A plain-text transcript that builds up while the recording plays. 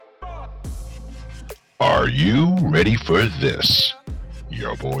Are you ready for this?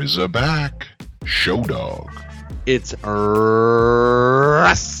 Your boys are back. Show Dog. It's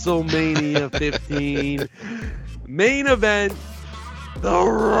WrestleMania 15. Main event. The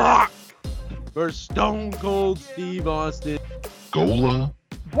Rock versus Stone Cold Steve Austin. Gola.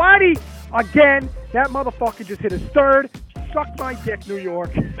 Vladdy, again, that motherfucker just hit his third. Suck my dick, New York.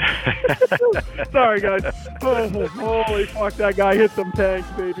 Sorry, guys. Oh, holy fuck, that guy hit some tanks,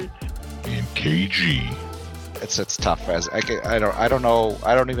 baby. And KG. It's tough. I don't know.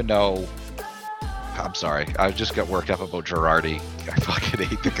 I don't even know. I'm sorry. I just got worked up about Girardi. I fucking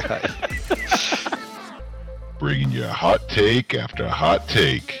hate the guy. Bringing you hot take after hot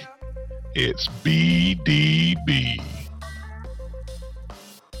take. It's BDB.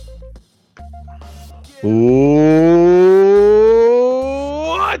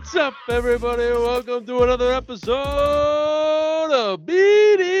 What's up, everybody? Welcome to another episode of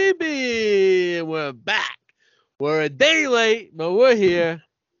BDB. And we're back. We're a day late, but we're here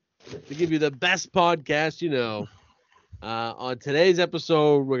to give you the best podcast you know. On today's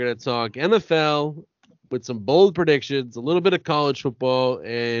episode, we're going to talk NFL with some bold predictions, a little bit of college football,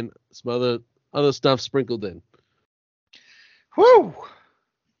 and some other stuff sprinkled in. Woo!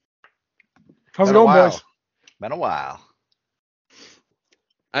 How's it going, boys? Been a while.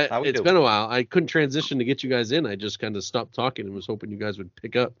 It's been a while. I couldn't transition to get you guys in. I just kind of stopped talking and was hoping you guys would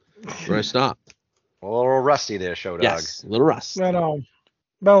pick up where I stopped. A little rusty there, Show Dog. Yes, a little rust. Been a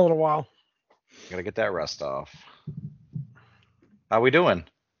little while. Gotta get that rust off. How we doing?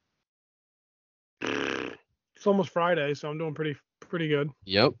 It's almost Friday, so I'm doing pretty good.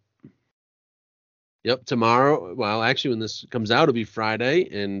 Yep. Tomorrow, well, actually, when this comes out, it'll be Friday,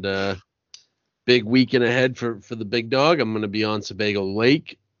 and big weekend ahead for the big dog. I'm going to be on Sebago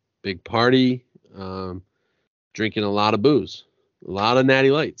Lake, big party, drinking a lot of booze, a lot of Natty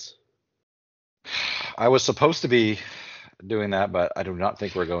Lights. I was supposed to be doing that, but I do not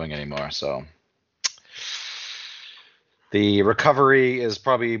think we're going anymore. So the recovery is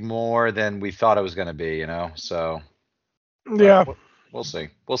probably more than we thought it was going to be, you know. So Yeah. we'll see.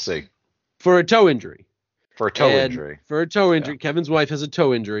 We'll see. For a toe injury. For a toe injury. For a toe injury. Yeah. Kevin's wife has a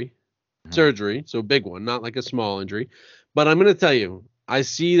toe injury. Surgery, so a big one, not like a small injury. But I'm going to tell you, I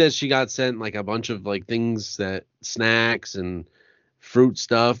see that she got sent like a bunch of like things, that snacks and fruit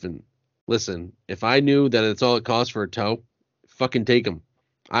stuff. And listen, if I knew that it's all it costs for a toe, fucking take them.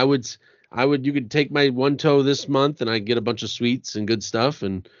 You could take my one toe this month and I get a bunch of sweets and good stuff.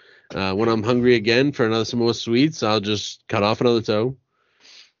 And when I'm hungry again for some more sweets, I'll just cut off another toe.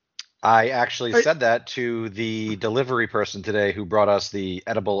 I actually said that to the delivery person today who brought us the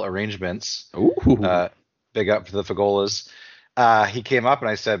edible arrangements. Ooh. Big up for the Fagolas. He came up and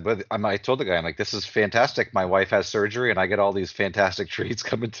I said, I told the guy, I'm like, this is fantastic. My wife has surgery and I get all these fantastic treats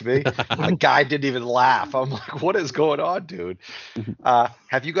coming to me. The guy didn't even laugh. I'm like, what is going on, dude?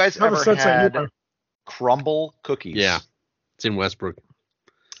 Have you guys ever had crumble cookies? Yeah. It's in Westbrook.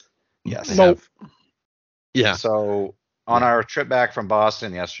 Yes. Nope. Yeah. So on our trip back from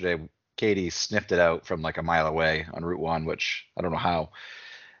Boston yesterday, Katie sniffed it out from like a mile away on Route 1, which I don't know how.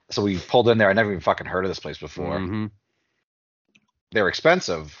 So we pulled in there. I never even fucking heard of this place before. Mm-hmm. They're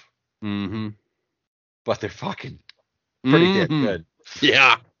expensive, but they're fucking pretty damn good.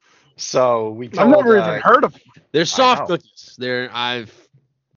 Yeah. So we told, I've never even heard of them. They're soft cookies.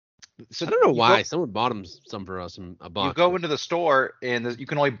 So I don't know why. Someone bought them some for us in a box. You go into the store and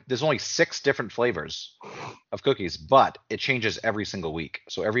there's only 6 different flavors of cookies, but it changes every single week.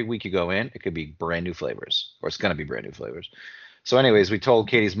 So every week you go in, it could be brand new flavors, or it's gonna be brand new flavors. So anyways, we told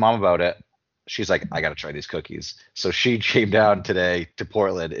Katie's mom about it. She's like, I gotta try these cookies. So she came down today to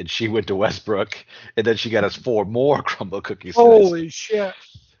Portland and she went to Westbrook and then she got us 4 more crumble cookies. Holy shit.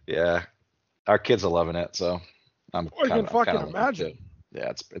 Yeah. Our kids are loving it, so I can fucking imagine.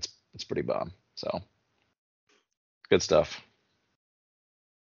 Yeah, it's pretty bomb. So good stuff.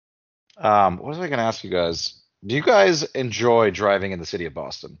 What was I gonna ask you guys? Do you guys enjoy driving in the city of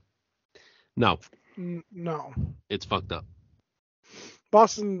Boston? No. No. It's fucked up.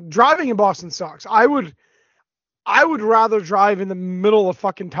 Driving in Boston sucks. I would rather drive in the middle of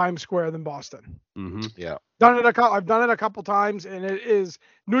fucking Times Square than Boston. Mm-hmm. Yeah. I've done it a couple times, and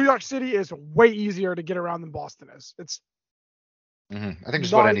New York City is way easier to get around than Boston is. It's I think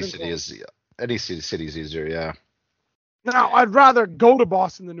just about any city is easier. Yeah. Now I'd rather go to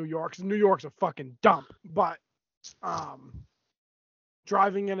Boston than New York, because New York's a fucking dump. But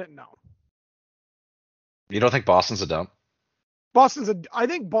driving in it, no. You don't think Boston's a dump? I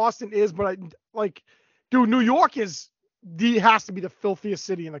think Boston is, but dude, New York has to be the filthiest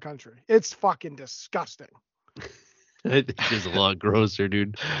city in the country. It's fucking disgusting. I think it's a lot grosser,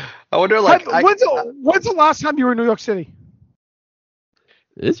 dude. I wonder, like, When's the last time you were in New York City?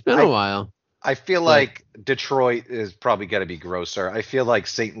 It's been a while. I feel like Detroit is probably going to be grosser. I feel like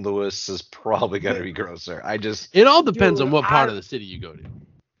St. Louis is probably going to be grosser. It all depends Dude, on what part of the city you go to.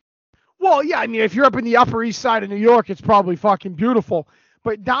 Well, yeah, I mean, if you're up in the Upper East Side of New York, it's probably fucking beautiful.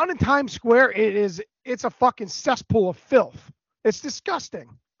 But down in Times Square, it's a fucking cesspool of filth. It's disgusting.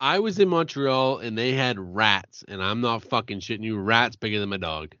 I was in Montreal and they had rats, and I'm not fucking shitting you. Rats bigger than my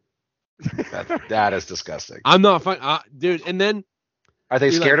dog. That is disgusting. I'm not fucking, dude. And then Are they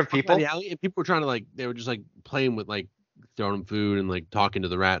we, scared like, of people? the alley, and people were trying to like, they were just like playing with like throwing them food and like talking to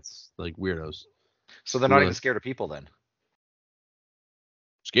the rats like weirdos. So they're not Really? even scared of people then.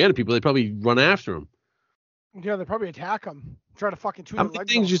 Scared of people, they probably run after them. Yeah, they probably attack them. Try to fucking chew How their many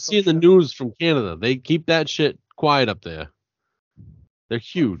legs things off you or see in some the shit. news from Canada? They keep that shit quiet up there. They're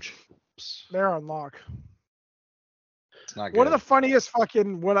huge. They're on lock. It's not good. One of the funniest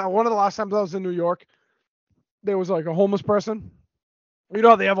fucking one of the last times I was in New York, there was like a homeless person. You know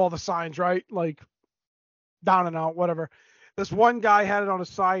how they have all the signs, right? Like down and out, whatever. This one guy had it on a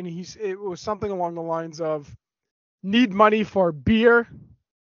sign. It was something along the lines of need money for beer,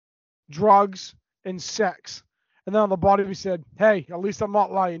 drugs, and sex. And then on the bottom he said, "Hey, at least I'm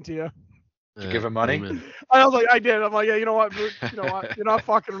not lying to you." Did you give him money? amen. I was like, I did. I'm like, yeah, you know what? You're not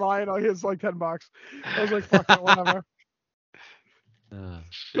fucking lying. Here's like $10. I was like, fuck it, whatever. Go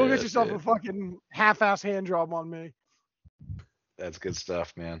get Shit, yourself dude. a fucking half-ass hand job on me. That's good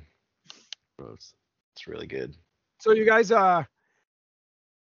stuff, man. Gross. It's really good. So you guys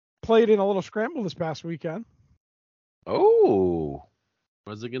played in a little scramble this past weekend. Oh,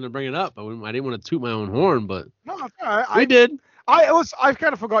 Was it gonna bring it up? I didn't want to toot my own horn, but No, it's all right. we did. I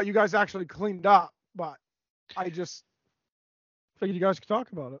kind of forgot you guys actually cleaned up, but I just figured you guys could talk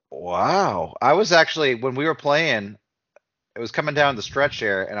about it. wow. I was actually, when we were playing, it was coming down the stretch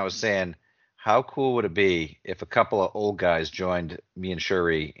here, and I was saying, how cool would it be if a couple of old guys joined me and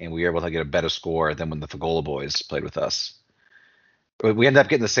Shuri and we were able to get a better score than when the Fagola boys played with us? We ended up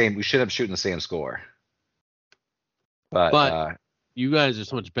getting the same, we should have shooting the same score. But You guys are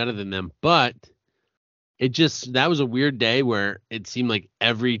so much better than them. But that was a weird day where it seemed like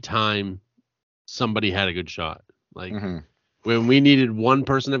every time somebody had a good shot. Like mhm. when we needed one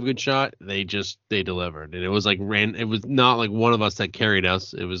person to have a good shot, they delivered. And it was like it was not like one of us that carried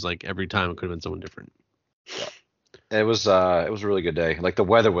us. It was like every time it could have been someone different. It was a really good day. Like the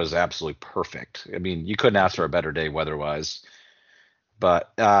weather was absolutely perfect. I mean, you couldn't ask for a better day weather-wise.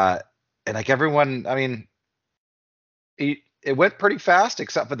 But and like everyone, I mean, it went pretty fast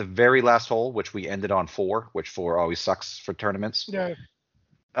except for the very last hole, which we ended on 4, which 4 always sucks for tournaments. Yeah.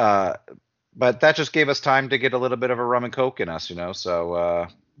 But that just gave us time to get a little bit of a rum and coke in us, you know. So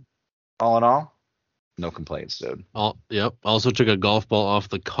all in all, no complaints, dude. Yep. Also took a golf ball off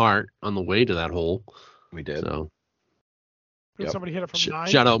the cart on the way to that hole. We did. So Did Yep. somebody hit it from 9?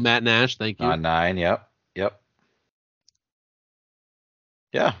 shout out Matt Nash. Thank you. 9, yep.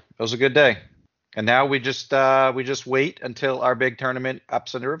 Yeah, it was a good day. And now we just wait until our big tournament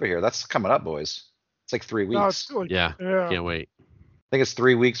ups in the river here. That's coming up, boys. It's like 3 weeks. No, it's like, Yeah. yeah. Can't wait. I think it's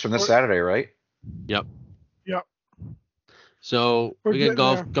 3 weeks from this Saturday, right? Yep. Yep. So We're we got getting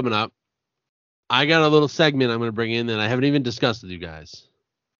golf there. coming up. I got a little segment I'm going to bring in that I haven't even discussed with you guys.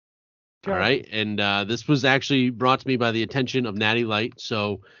 Okay. All right. And this was actually brought to me by the attention of Natty Light.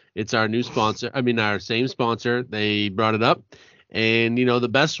 So it's our new sponsor. I mean, our same sponsor. They brought it up. And, you know, the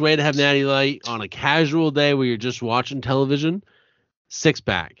best way to have Natty Light on a casual day where you're just watching television,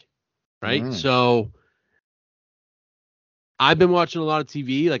 6-pack. Right. Mm. So I've been watching a lot of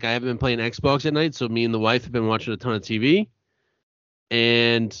TV. Like I haven't been playing Xbox at night. So me and the wife have been watching a ton of TV.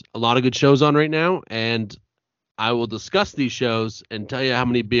 And a lot of good shows on right now. And I will discuss these shows and tell you how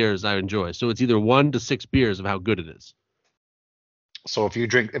many beers I enjoy. So it's either 1 to 6 beers of how good it is. So if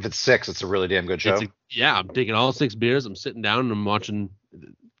it's 6, it's a really damn good show. Yeah, I'm taking all 6 beers. I'm sitting down and I'm watching,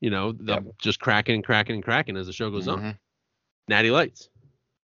 you know, just cracking and cracking and cracking as the show goes on. Mhm. Natty Lights.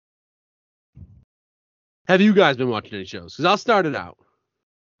 Have you guys been watching any shows? Because I'll start it out.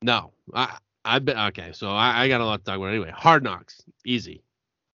 No. I've been okay, so I got a lot to talk about anyway. Hard Knocks. Easy.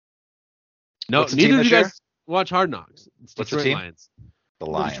 No, What's the team neither of this you year? guys watch Hard Knocks. It's What's the Detroit team? Lions. The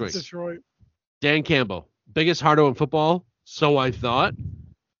Lions. Detroit. Detroit. Dan Campbell, biggest hardo in football. So I thought.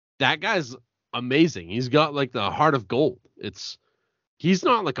 That guy's amazing. He's got like the heart of gold. He's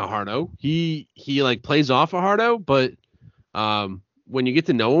not like a hardo. He like plays off a hardo, but when you get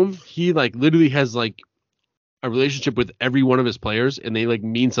to know him, he like literally has like a relationship with every one of his players, and they like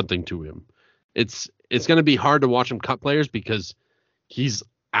mean something to him. It's gonna be hard to watch him cut players because he's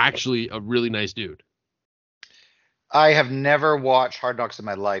actually a really nice dude. I have never watched Hard Knocks in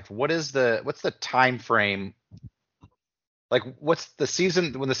my life. What's the time frame? Like, what's the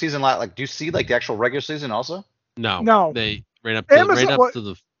season when the season like? Do you see like the actual regular season also? No. They right up Amazon- what- to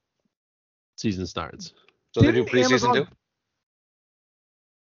the season starts. So they do Didn't preseason Amazon- too.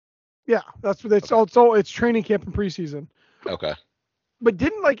 Yeah, that's what it's training camp and preseason. Okay. But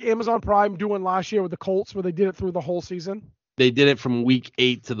didn't like Amazon Prime do one last year with the Colts where they did it through the whole season? They did it from week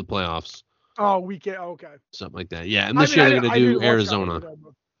 8 to the playoffs, Oh, weekend. Okay. something like that. Yeah, and this year they're going to do Arizona.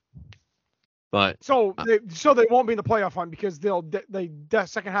 But So they won't be in the playoff hunt because that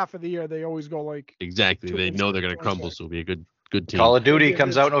second half of the year they always go like exactly, they 2 know they're going to weeks, crumble, 1 so it'll be a good team. Call of Duty Yeah,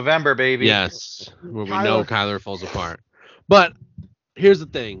 comes it's- out November, baby. Yes, where we know Kyler falls apart. But here's the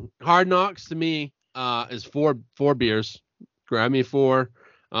thing: Hard Knocks to me is four beers. Grab me 4.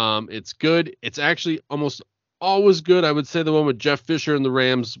 It's good. It's actually almost always good. I would say the one with Jeff Fisher and the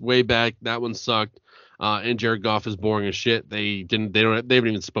Rams way back, that one sucked. And Jared Goff is boring as shit. They haven't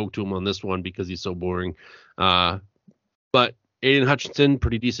even spoke to him on this one because he's so boring. But Aiden Hutchinson,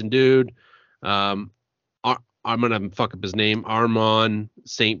 pretty decent dude. I'm gonna fuck up his name, Armon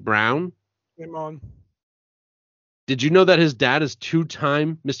St. Brown. Game on. Did you know that his dad is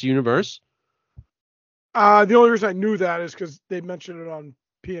 2-time Mr. Universe? The only reason I knew that is because they mentioned it on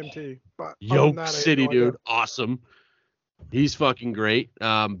PMT. But other than Yoke that, I had City, no idea. dude. Awesome. He's fucking great.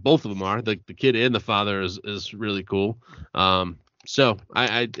 Both of them are. The kid and the father is really cool. So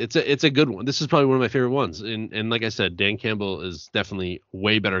it's a good one. This is probably one of my favorite ones. And like I said, Dan Campbell is definitely a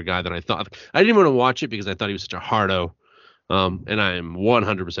way better guy than I thought. I didn't want to watch it because I thought he was such a hardo. And I am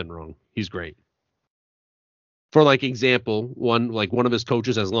 100% wrong. He's great. For like example, one of his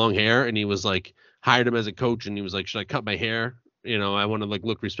coaches has long hair, and he was like hired him as a coach, and he was like, "Should I cut my hair? You know, I want to like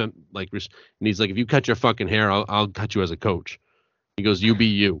look respect and he's like, if you cut your fucking hair, I'll cut you as a coach. He goes, you be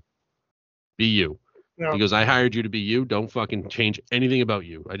you. Be you. Yeah. He goes, I hired you to be you. Don't fucking change anything about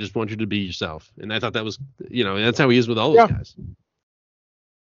you. I just want you to be yourself. And I thought that was, that's how he is with all those guys.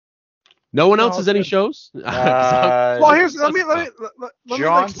 No one else has any shows? Well, here's let me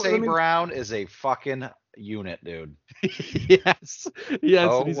John explain- St. Brown is a fucking unit, dude. yes.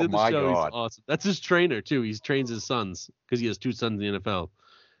 Oh and he's in the my show. God. He's awesome. That's his trainer too. He trains his sons because he has 2 sons in the NFL.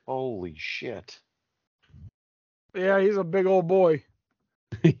 Holy shit. Yeah, he's a big old boy.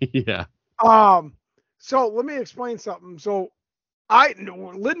 Yeah. So let me explain something. So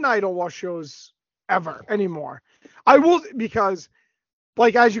Lynn and I don't watch shows ever anymore. I will, because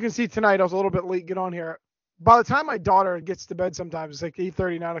like, as you can see tonight, I was a little bit late get on here. By the time my daughter gets to bed sometimes, it's like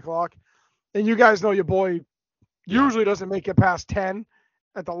 8:30, 9 o'clock. And you guys know your boy usually doesn't make it past 10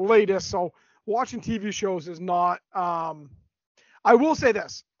 at the latest. So watching TV shows is not, I will say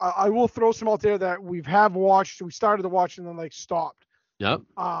this. I will throw some out there that we started to watch and then like stopped. Yep.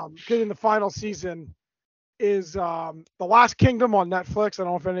 Getting the final season is The Last Kingdom on Netflix. I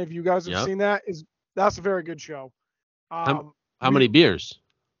don't know if any of you guys have seen that. That's a very good show. How many beers?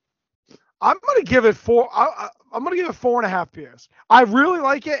 I'm gonna give it 4. I'm gonna give it 4.5 beers. I really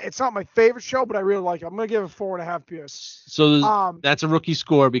like it. It's not my favorite show, but I really like it. I'm gonna give it 4.5 beers. So that's a rookie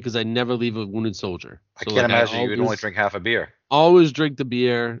score because I never leave a wounded soldier. I can't imagine you would only drink half a beer. Always drink the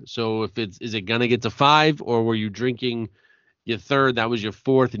beer. So if is it gonna get to 5, or were you drinking your third? That was your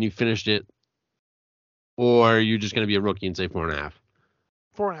 4th, and you finished it, or are you just gonna be a rookie and say 4.5?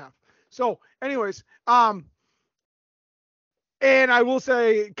 4.5. So, anyways, and I will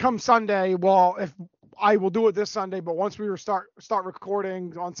say, come Sunday, well, if I will do it this Sunday, but once we start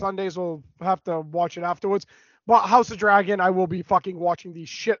recording on Sundays, we'll have to watch it afterwards. But House of Dragon, I will be fucking watching the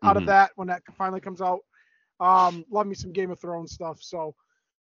shit out of that when that finally comes out. Love me some Game of Thrones stuff. So,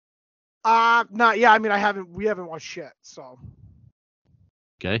 we haven't watched shit. So,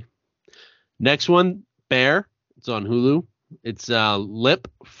 okay. Next one, Bear. It's on Hulu. It's Lip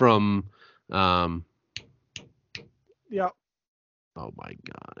from. Yeah. Oh my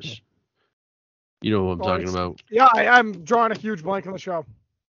gosh. You know what I'm talking about. Yeah, I'm drawing a huge blank on the show.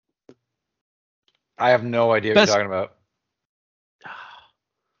 I have no idea what you're talking about.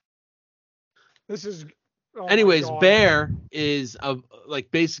 This is. Oh anyways, Bear is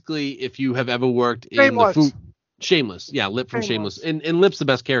basically if you have ever worked in the food. Shameless. Yeah, Lip from Shameless. And Lip's the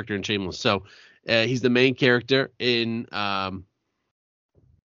best character in Shameless. So he's the main character in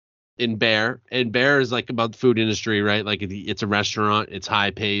Bear, and Bear is like about the food industry, right? Like it's a restaurant, it's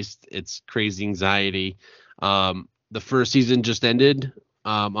high paced, it's crazy anxiety. The first season just ended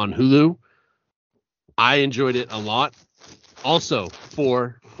on Hulu. I enjoyed it a lot. Also,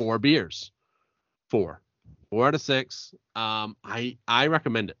 4 beers. 4 out of 6. I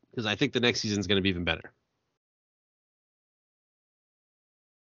recommend it because I think the next season is going to be even better.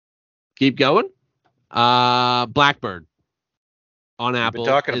 Keep going. Blackbird on You've Apple.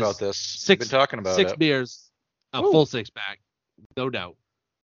 been talking is about this. Six, You've been talking about six it. beers, a Ooh. full 6-pack, no doubt.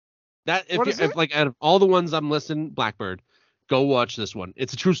 That What is it? like out of all the ones I'm listing, Blackbird, go watch this one.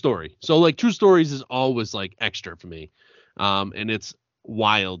 It's a true story. So like true stories is always like extra for me, and it's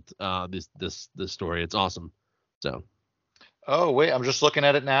wild. This story, it's awesome. So Oh wait, I'm just looking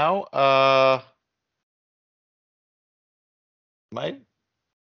at it now.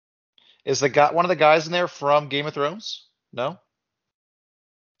 Is the guy one of the guys in there from Game of Thrones? No.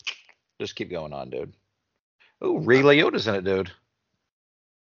 Just keep going on, dude. Oh, Ray Liotta's in it, dude.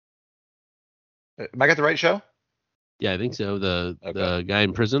 Am I got the right show? yeah, I think so. The Okay. guy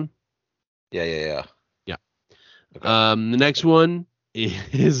in prison. Yeah. Yeah. Okay. The next one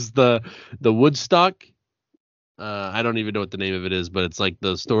is the Woodstock. I don't even know what the name of it is, but it's like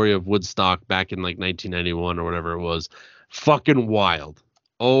the story of Woodstock back in like 1991 or whatever it was. Fucking wild.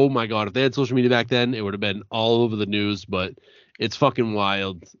 Oh my god, if they had social media back then, it would have been all over the news, but it's fucking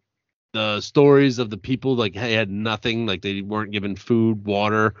wild. The stories of the people, like, they had nothing, like they weren't given food,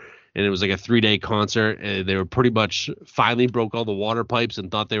 water, and it was like a 3-day concert, and they were pretty much finally broke all the water pipes and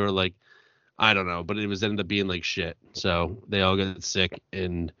thought they were like, I don't know, but it was ended up being like shit. So they all got sick,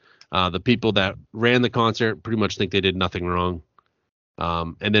 and the people that ran the concert pretty much think they did nothing wrong.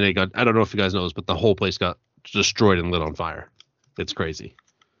 And then it got, I don't know if you guys know this, but the whole place got destroyed and lit on fire. It's crazy.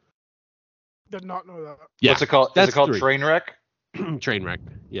 Did not know that. Yeah. What's it called? Is that's it called 3. Trainwreck? Trainwreck.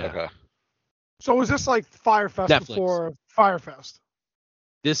 Yeah. Okay. So is this like Firefest Netflix. before Firefest?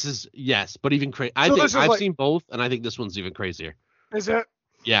 This is, yes, but even crazy. I So think this is I've like- seen both, and I think this one's even crazier. Is it?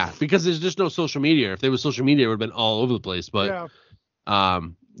 Yeah, because there's just no social media. If there was social media, it would have been all over the place. But Yeah.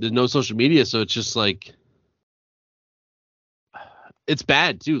 there's no social media, so it's just like, it's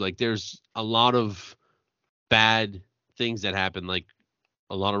bad too. Like there's a lot of bad things that happen, like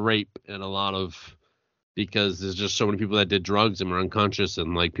a lot of rape and a lot of, because there's just so many people that did drugs and were unconscious,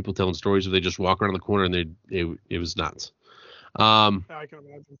 and like people telling stories where they just walk around the corner and it was nuts. Yeah, I can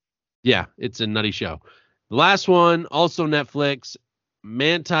imagine. Yeah, it's a nutty show. The last one, also Netflix,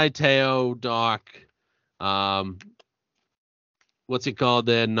 Manti Teo doc. What's it called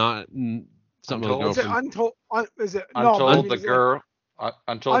then? Not something with a Untold? Is it girlfriend. Untold? Is it? Untold no, I mean, the is it girl.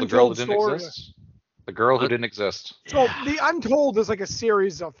 Untold the girl Untold that didn't story. exist. The girl who Un- didn't exist. So the Untold is like a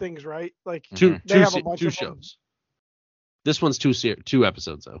series of things, right? Like Two they have a bunch two of them. shows. This one's two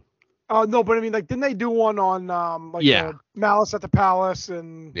episodes though. No, but I mean, like, didn't they do one on like Yeah. Malice at the Palace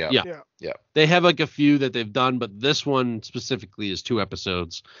and Yeah. Yeah. They have like a few that they've done, but this one specifically is 2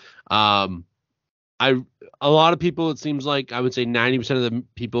 episodes. A lot of people, it seems like, I would say 90% of the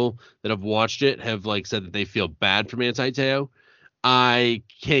people that have watched it have like said that they feel bad for Manti Teo. I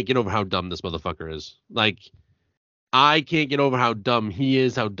can't get over how dumb this motherfucker is. Like, I can't get over how dumb he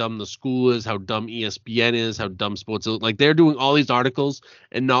is, how dumb the school is, how dumb ESPN is, how dumb sports is. Like, they're doing all these articles,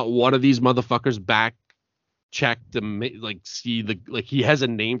 and not one of these motherfuckers back checked to like see the, like, he has a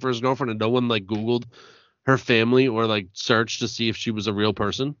name for his girlfriend, and no one like Googled her family or like searched to see if she was a real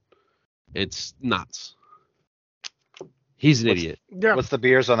person. It's nuts. He's an idiot. Yeah. What's the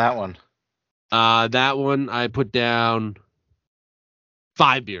beers on that one? That one I put down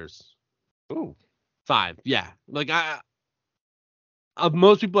 5 beers. Ooh. 5, yeah. Like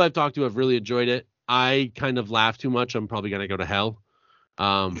most people I've talked to have really enjoyed it. I kind of laugh too much. I'm probably gonna go to hell,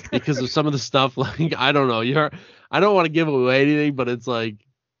 because of some of the stuff. Like, I don't know. I don't want to give away anything, but it's like,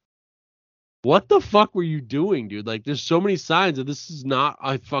 what the fuck were you doing, dude? Like, there's so many signs that this is not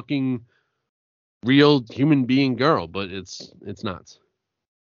a fucking real human being girl, but it's nuts.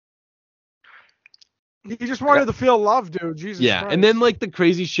 He just wanted to feel love, dude. Jesus Yeah, Christ. and then like the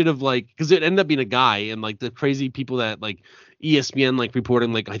crazy shit of like, because it ended up being a guy, and like the crazy people that like ESPN like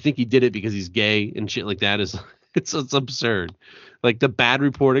reporting like, I think he did it because he's gay and shit like that is it's absurd. Like the bad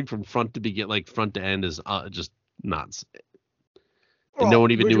reporting from front to end is just nuts. And no Well,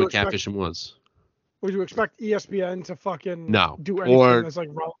 one even would knew you what expect- catfishing was. Would you expect ESPN to fucking No. do anything Or- that's like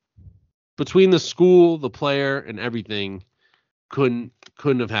relevant? Between the school, the player, and everything, couldn't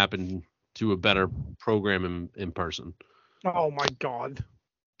have happened to a better program in person. Oh my god.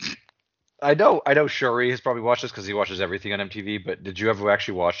 I know Shuri has probably watched this because he watches everything on MTV, but did you ever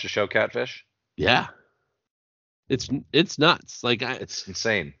actually watch the show Catfish? Yeah, it's nuts. Like It's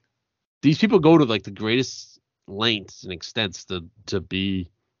insane. these people go to like the greatest lengths and extents to be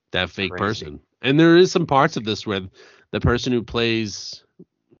that fake Crazy. person. And there is some parts of this where the person who plays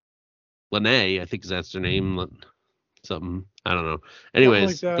Lene, I think that's their name, something, I don't know.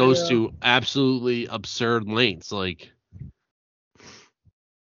 Anyways, like that, goes yeah. to absolutely absurd lengths. Like,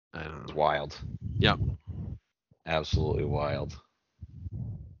 I don't It's know. wild. Yep. Absolutely wild.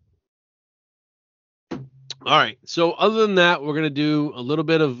 All right. So other than that, we're gonna do a little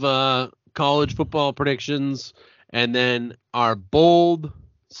bit of college football predictions, and then our bold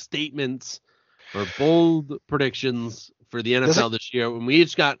statements or bold predictions for the Does it- NFL this year. And we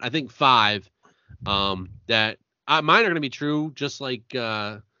each got, I think, 5. That mine are gonna be true, just like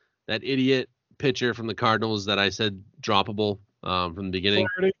that idiot pitcher from the Cardinals that I said droppable from the beginning.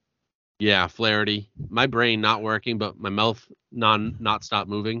 Flaherty. Yeah, Flaherty. My brain not working, but my mouth not stop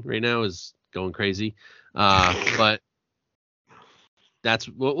moving right now is going crazy. But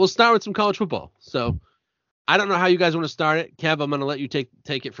we'll start with some college football. So I don't know how you guys want to start it. Kev, I'm gonna let you take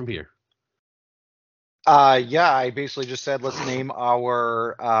it from here. Yeah, I basically just said let's name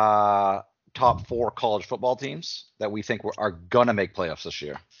our top 4 college football teams that we think are gonna make playoffs this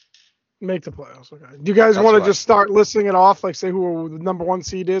year. Make the playoffs. Okay. Do you guys That's want to what- just start listing it off, like say who the number 1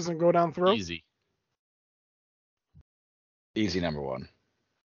 seed is, and go down through? Easy. Easy number 1.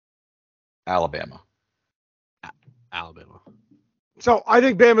 Alabama. Alabama. So I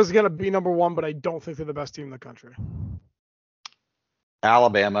think Bama's gonna be number 1, but I don't think they're the best team in the country.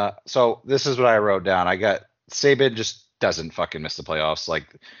 Alabama. So this is what I wrote down. I got Saban just doesn't fucking miss the playoffs. Like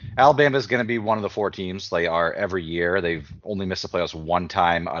Alabama is going to be one of the 4 teams. They are every year. They've only missed the playoffs 1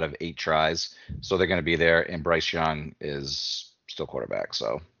 time out of 8 tries. So they're going to be there. And Bryce Young is still quarterback.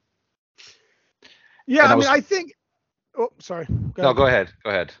 So Yeah, And I that mean, was- I think. Oh, sorry. no, go ahead. Go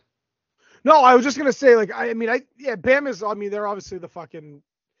ahead. No, I was just gonna say, like, Bama's. I mean, they're obviously the fucking.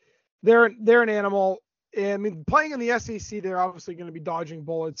 They're an animal. And I mean, playing in the SEC, they're obviously going to be dodging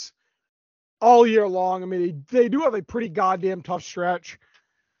bullets all year long. I mean, they do have a pretty goddamn tough stretch.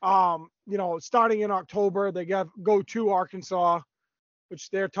 Starting in October, they go to Arkansas, which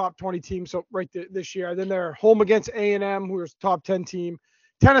they're top 20 team. So this year, then they're home against A&M, who is top 10 team.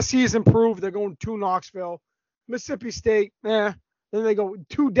 Tennessee's improved. They're going to Knoxville. Mississippi State, Then they go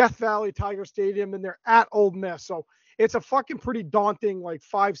to Death Valley Tiger Stadium. Then they're at Ole Miss. So it's a fucking pretty daunting, like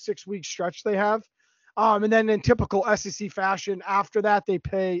 5-6 week stretch they have. And then in typical SEC fashion, after that, they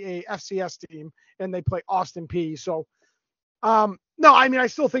play a FCS team and they play Austin Peay. So, no, I mean, I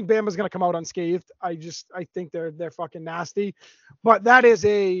still think Bama's going to come out unscathed. I think they're fucking nasty, but that is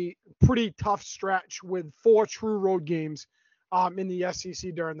a pretty tough stretch with 4 true road games, in the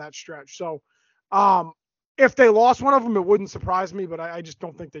SEC during that stretch. So, if they lost one of them, it wouldn't surprise me, but I just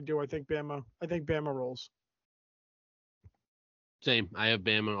don't think they do. I think Bama rolls. Same. I have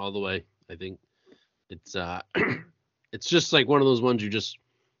Bama all the way. I think it's it's just like one of those ones you just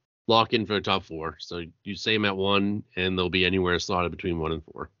lock in for the top 4. So you say them at 1, and they'll be anywhere slotted between 1 and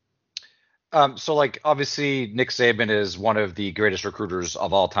 4. So like obviously Nick Saban is one of the greatest recruiters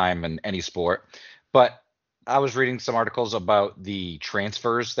of all time in any sport, but I was reading some articles about the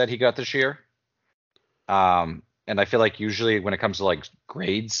transfers that he got this year. And I feel like usually when it comes to like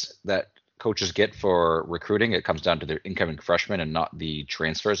grades that coaches get for recruiting, it comes down to their incoming freshmen and not the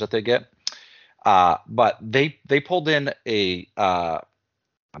transfers that they get. But they pulled in a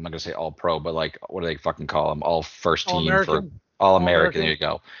I'm not gonna say all pro, but like what do they fucking call them? All first team for All American. There you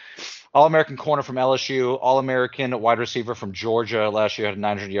go. All American corner from LSU, All American wide receiver from Georgia last year, had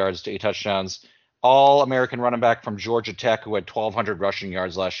 900 yards to 8 touchdowns. All American running back from Georgia Tech who had 1,200 rushing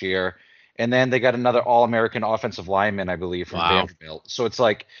yards last year. And then they got another All American offensive lineman, I believe, from Vanderbilt. So it's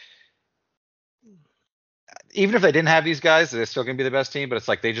like, even if they didn't have these guys, they're still gonna be the best team. But it's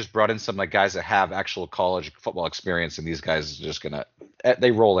like they just brought in some like guys that have actual college football experience, and these guys are just gonna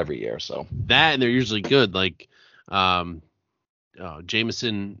they roll every year. So that, and they're usually good. Like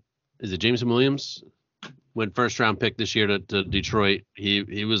Jameson, is it Jameson Williams? Went first round pick this year to Detroit.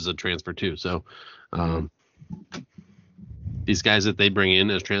 He was a transfer too. So these guys that they bring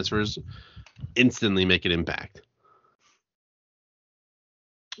in as transfers instantly make an impact.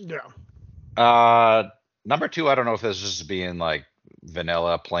 Yeah. Number 2, I don't know if this is just being like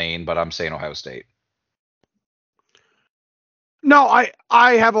vanilla plain, but I'm saying Ohio State. No,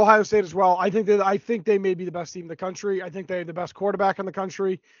 I have Ohio State as well. I think they may be the best team in the country. I think they have the best quarterback in the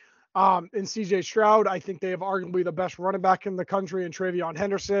country. In CJ Stroud, I think they have arguably the best running back in the country in Travion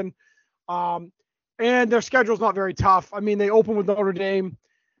Henderson. And their schedule's not very tough. I mean, they open with Notre Dame,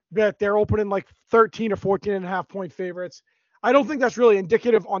 but they're opening like 13 or 14.5 point favorites. I don't think that's really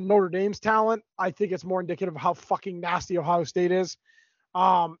indicative on Notre Dame's talent. I think it's more indicative of how fucking nasty Ohio State is.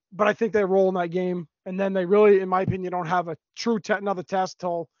 But I think they roll in that game. And then they really, in my opinion, don't have a true another test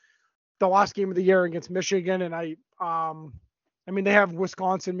till the last game of the year against Michigan. And I mean, they have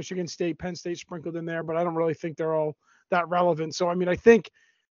Wisconsin, Michigan State, Penn State sprinkled in there, but I don't really think they're all that relevant. So, I mean, I think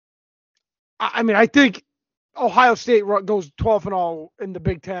Ohio State goes 12-0 in the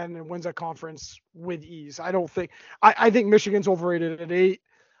Big Ten and wins that conference with ease. I think Michigan's overrated at 8.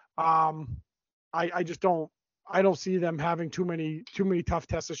 I just don't. I don't see them having too many tough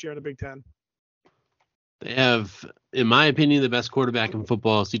tests this year in the Big Ten. They have, in my opinion, the best quarterback in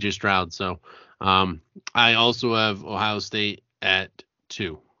football, C.J. Stroud. So I also have Ohio State at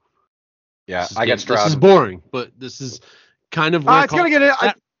 2. Yeah, I got Stroud. This is boring, but this is kind of where it's gonna get.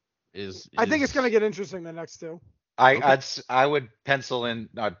 I think it's gonna get interesting the next 2. I would pencil in.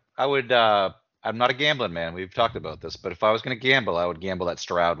 I would. I'm not a gambling man. We've talked about this, but if I was going to gamble, I would gamble that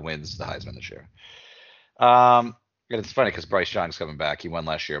Stroud wins the Heisman this year. And it's funny because Bryce Young's coming back. He won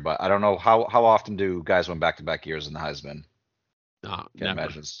last year, but I don't know how often do guys win back-to-back years in the Heisman. No, Can't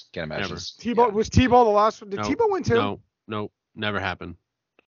imagine. Never. Was Tebow the last one? Did Tebow win too? No, never happened.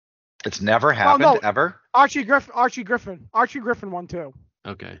 It's never happened ever. Archie Griffin won too.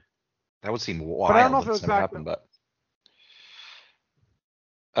 Okay. That would seem wild. But I don't know if it was back. Happened, but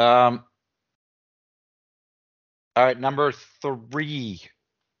all right, number 3.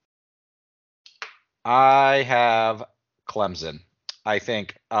 I have Clemson. I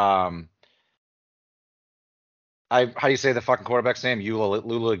think. How do you say the fucking quarterback's name?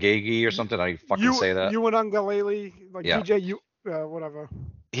 Lula Gagi or something? How do you fucking say that? Uiagalelei, like Yeah. DJ, whatever.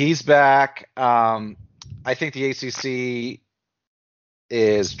 He's back. I think the ACC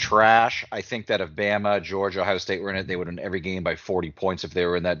is trash. I think that if Bama, Georgia, Ohio State were in it, they would win every game by 40 points if they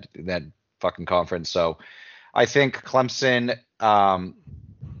were in that fucking conference. So I think Clemson,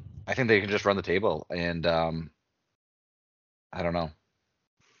 I think they can just run the table, and I don't know.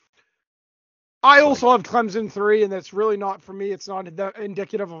 I also have Clemson 3, and that's really not for me. It's not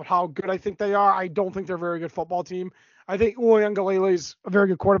indicative of how good I think they are. I don't think they're a very good football team. I think Uiagalelei is a very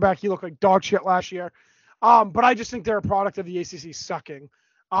good quarterback. He looked like dog shit last year. But I just think they're a product of the ACC sucking.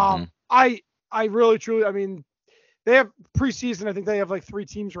 I really, truly, I mean, they have preseason. I think they have like 3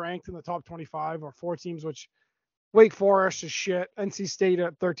 teams ranked in the top 25 or 4 teams, which Wake Forest is shit. NC State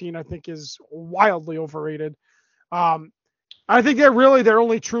at 13, I think, is wildly overrated. I think their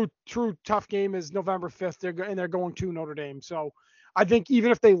only true tough game is November 5th. They're going to Notre Dame. So I think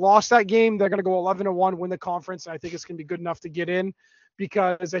even if they lost that game, they're going to go 11-1, win the conference. And I think it's going to be good enough to get in,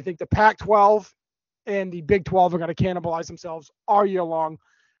 because I think the Pac-12 and the Big 12 are going to cannibalize themselves all year long.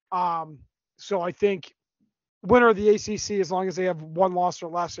 So I think winner of the ACC, as long as they have 1 loss or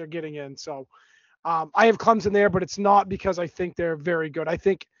less, they're getting in. So I have Clemson there, but it's not because I think they're very good. I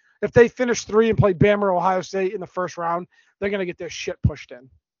think if they finish 3 and play Bama or Ohio State in the first round, they're going to get their shit pushed in.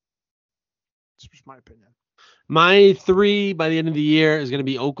 That's just my opinion. My 3 by the end of the year is going to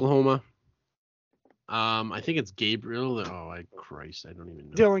be Oklahoma. I think it's Gabriel. Oh, Christ, I don't even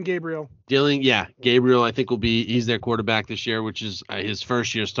know. Dylan Gabriel. Gabriel. I think he's their quarterback this year, which is his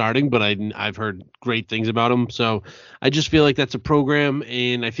first year starting. But I've heard great things about him. So I just feel like that's a program,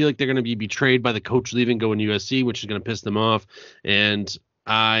 and I feel like they're going to be betrayed by the coach leaving, going to USC, which is going to piss them off. And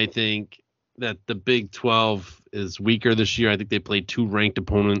I think that the Big 12 is weaker this year. I think they played 2 ranked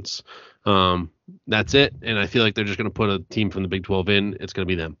opponents. That's it. And I feel like they're just going to put a team from the Big 12 in. It's going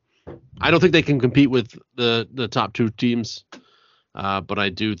to be them. I don't think they can compete with the top 2 teams, but I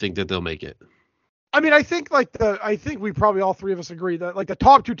do think that they'll make it. I mean, I think we probably all 3 of us agree that like the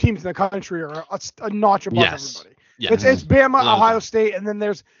top 2 teams in the country are a notch above everybody. Yes. It's Bama, Ohio State, and then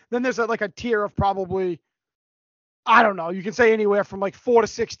there's like a tier of probably, I don't know, you can say anywhere from like 4 to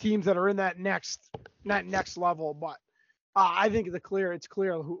 6 teams that are in that next level. But I think it's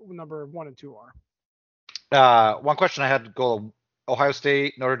clear who number 1 and 2 are. One question I had to go. Ohio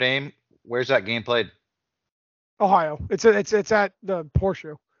State, Notre Dame. Where's that game played? Ohio. It's at the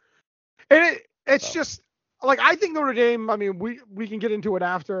Horseshoe, and it's just like, I think Notre Dame. I mean, we can get into it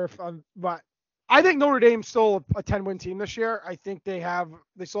after, but I think Notre Dame's still a 10-win team this year. I think they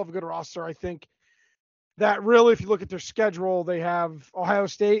still have a good roster. I think that really, if you look at their schedule, they have Ohio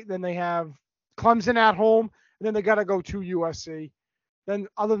State, then they have Clemson at home, and then they got to go to USC. Then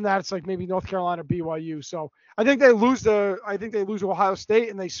other than that, it's like maybe North Carolina or BYU. So I think they lose to Ohio State,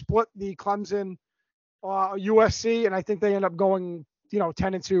 and they split the Clemson USC, and I think they end up going 10-2,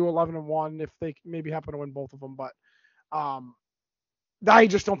 11-1 if they maybe happen to win both of them. But I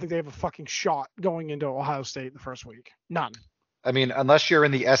just don't think they have a fucking shot going into Ohio State the first week. None. I mean, unless you're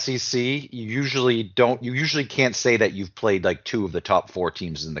in the SEC, you usually can't say that you've played like 2 of the top 4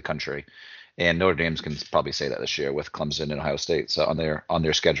 teams in the country. And Notre Dame can probably say that this year with Clemson and Ohio State, so on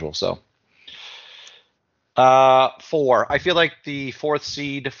their schedule. So 4. I feel like the 4th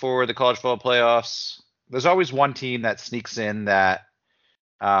seed for the college football playoffs. There's always one team that sneaks in that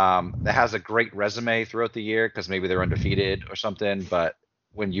has a great resume throughout the year because maybe they're undefeated or something. But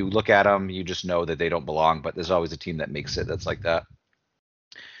when you look at them, you just know that they don't belong. But there's always a team that makes it that's like that.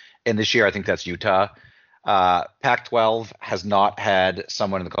 And this year, I think that's Utah. Pac-12 has not had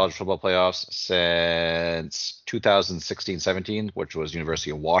someone in the college football playoffs since 2016-17, which was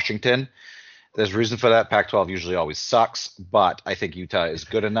University of Washington. There's a reason for that. Pac-12 usually always sucks, but I think Utah is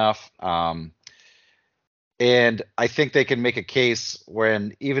good enough. And I think they can make a case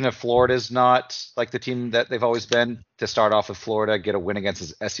when, even if Florida's not like the team that they've always been, to start off with Florida, get a win against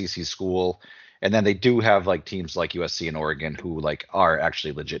his SEC school. And then they do have like teams like USC and Oregon who like are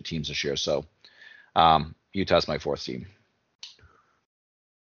actually legit teams this year. So Utah's my fourth team.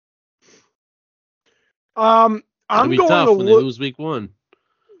 I'm It'll be going tough to when they lose week 1.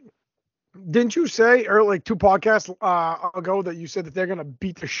 Didn't you say, or like 2 podcasts ago, that you said that they're going to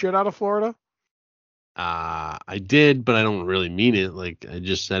beat the shit out of Florida? I did, but I don't really mean it. Like I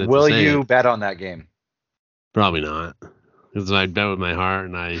just said it. Will to say you it. bet on that game? Probably not, because I bet with my heart,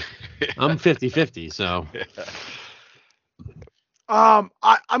 and I'm 50-50. So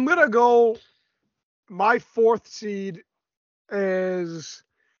I'm gonna go. My 4th seed is,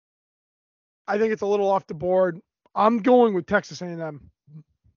 I think it's a little off the board. I'm going with Texas A&M.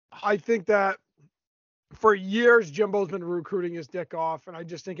 I think that for years Jimbo's been recruiting his dick off, and I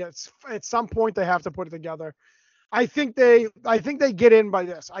just think at some point they have to put it together. I think they get in by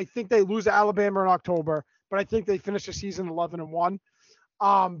this. I think they lose to Alabama in October, but I think they finish the season 11-1.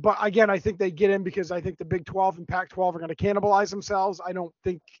 But again, I think they get in because I think the Big 12 and Pac-12 are going to cannibalize themselves. I don't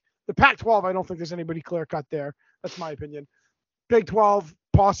think the Pac-12, I don't think there's anybody clear cut there. That's my opinion. Big 12,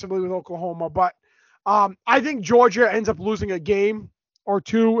 possibly with Oklahoma. But I think Georgia ends up losing a game or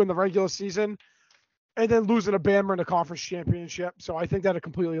 2 in the regular season and then losing to Bama in the conference championship. So I think that it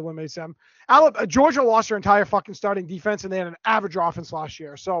completely eliminates them. Georgia lost their entire fucking starting defense, and they had an average offense last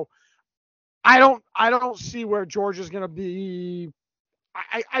year. So I don't see where Georgia's going to be.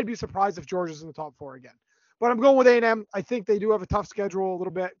 I'd be surprised if Georgia's in the top 4 again. But I'm going with A&M. I think they do have a tough schedule a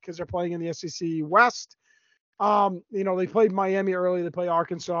little bit because they're playing in the SEC West. They played Miami early. They play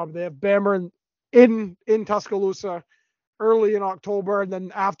Arkansas. They have Bama in Tuscaloosa early in October. And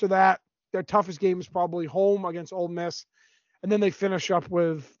then after that, their toughest game is probably home against Ole Miss. And then they finish up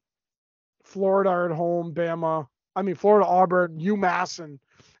with Florida at home, Florida, Auburn, UMass, and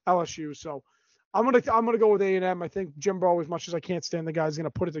LSU. So I'm gonna go with A&M. I think Jimbo, as much as I can't stand the guy, is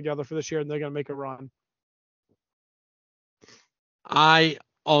gonna put it together for this year, and they're gonna make a run. I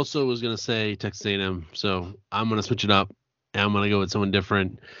also was gonna say Texas A&M, so I'm gonna switch it up, and I'm gonna go with someone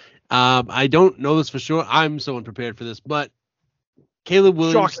different. I don't know this for sure. I'm so unprepared for this, but Caleb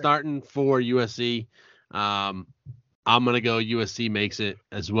Williams starting for USC. I'm gonna go USC makes it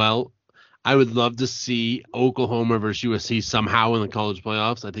as well. I would love to see Oklahoma versus USC somehow in the college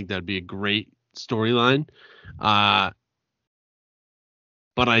playoffs. I think that'd be a great storyline. But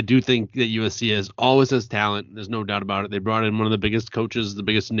I do think that USC always has talent. There's no doubt about it. They brought in one of the biggest coaches, the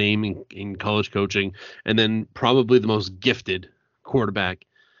biggest name in college coaching, and then probably the most gifted quarterback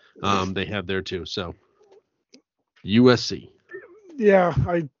they have there too. So USC. Yeah,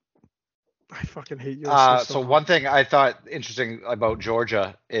 I fucking hate USC. So one thing I thought interesting about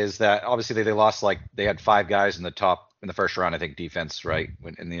Georgia is that obviously they lost, like they had 5 guys in the first round, I think, defense, right,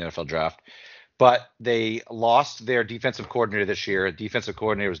 in the NFL draft. But they lost their defensive coordinator this year. Defensive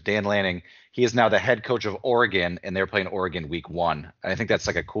coordinator was Dan Lanning. He is now the head coach of Oregon, and they're playing Oregon week 1. And I think that's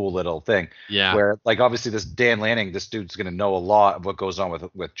like a cool little thing. Yeah. Where, like, obviously this Dan Lanning, this dude's going to know a lot of what goes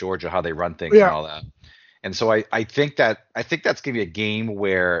on with Georgia, how they run things and all that. And so I think that's going to be a game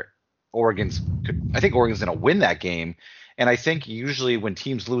where Oregon's going to win that game. And I think usually when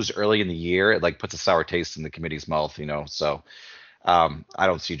teams lose early in the year, it like puts a sour taste in the committee's mouth, so I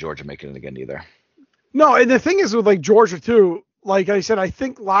don't see Georgia making it again either. No, and the thing is with like Georgia too, like I said, I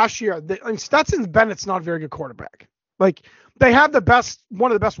think last year, Stetson Bennett's not a very good quarterback. Like they have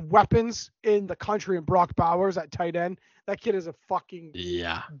one of the best weapons in the country in Brock Bowers at tight end. That kid is a fucking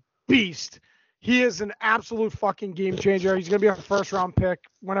beast. He is an absolute fucking game changer. He's gonna be a first round pick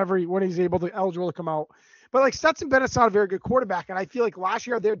when he's eligible to come out. But like Stetson Bennett's not a very good quarterback, and I feel like last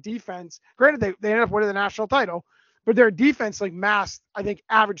year their defense, granted they ended up winning the national title, but their defense like masked, I think,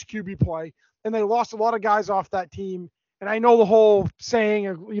 average QB play, and they lost a lot of guys off that team. And I know the whole saying,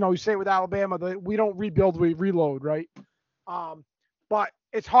 you say it with Alabama, that we don't rebuild, we reload, right? But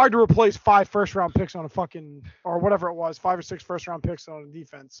it's hard to replace 5 first round picks on or whatever it was, 5 or 6 first round picks on a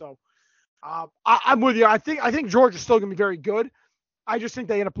defense. So I'm with you. I think Georgia's still gonna be very good. I just think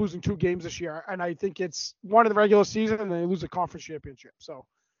they end up losing 2 games this year, and I think it's one in the regular season and they lose the conference championship. So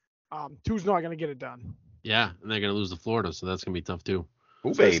 2's not gonna get it done. Yeah, and they're gonna lose to Florida, so that's gonna be tough too.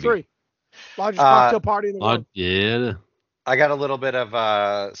 Ooh, baby. 3. Largest cocktail party in the world. Yeah. I got a little bit of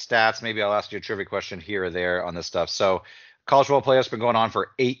stats. Maybe I'll ask you a trivia question here or there on this stuff. So college football playoffs been going on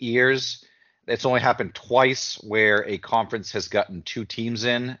for 8 years. It's only happened twice where a conference has gotten 2 teams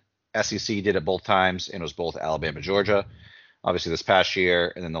in. SEC did it both times, and it was both Alabama, Georgia. Obviously, this past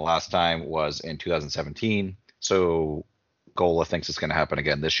year, and then the last time was in 2017. So Gola thinks it's going to happen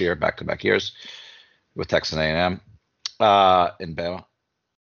again this year, back-to-back years, with Texas A&M in Bama.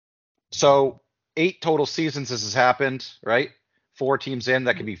 So 8 total seasons this has happened, right? 4 teams in,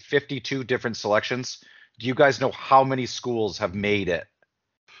 that could be 52 different selections. Do you guys know how many schools have made it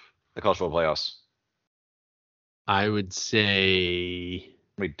the college football playoffs? I would say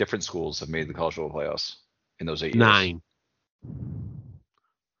How many different schools have made the college football playoffs in those 8 years? 9.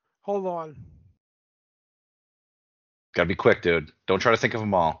 Hold on. Gotta be quick, dude. Don't try to think of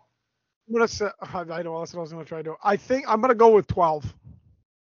them all. I'm gonna say. I know that's what I was gonna try to do. I think I'm gonna go with 12.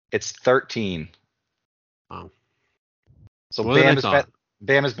 It's 13. Wow. So More than I thought.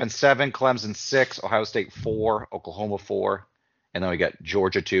 Bama's been 7, Clemson 6, Ohio State 4, Oklahoma 4, and then we got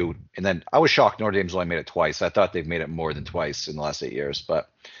Georgia 2. And then I was shocked Notre Dame's only made it twice. I thought they've made it more than twice in the last 8 years, but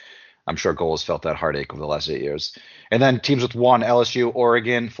I'm sure Goal has felt that heartache over the last 8 years. And then teams with 1, LSU,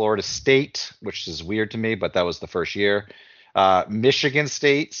 Oregon, Florida State, which is weird to me, but that was the first year. Michigan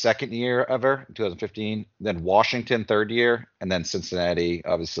State, second year ever, 2015. Then Washington, third year. And then Cincinnati,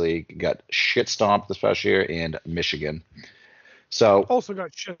 obviously, got shit stomped this past year, and Michigan. So Also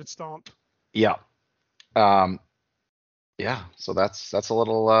got shit stomped. yeah. Yeah, so that's a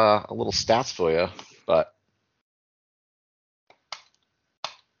little stats for you. But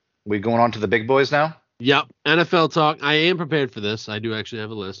we going on to the big boys now? Yep. NFL talk. I am prepared for this. I do actually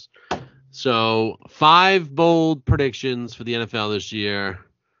have a list. So 5 bold predictions for the NFL this year.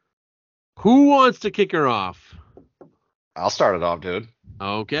 Who wants to kick her off? I'll start it off, dude.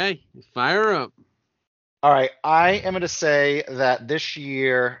 Okay. Fire up. All right, I am going to say that this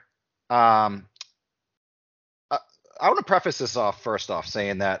year, I want to preface this off first off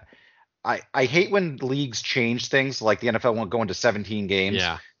saying that I hate when leagues change things, like the NFL won't go into 17 games.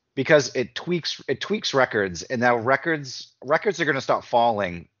 Yeah. Because it tweaks records, and now records are going to stop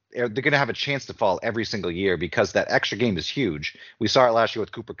falling. They're going to have a chance to fall every single year because that extra game is huge. We saw it last year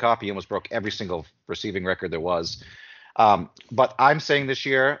with Cooper Kupp. He almost broke every single receiving record there was. But I'm saying this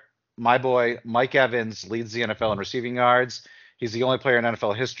year, my boy Mike Evans leads the NFL in receiving yards. He's the only player in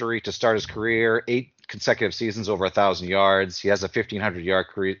NFL history to start his career 8 consecutive seasons over 1,000 yards. He has a 1,500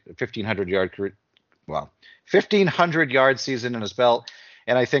 yard season in his belt.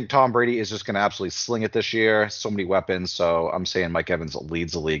 And I think Tom Brady is just going to absolutely sling it this year. So many weapons. So I'm saying Mike Evans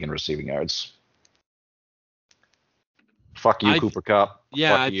leads the league in receiving yards. Fuck you, Cooper Kupp.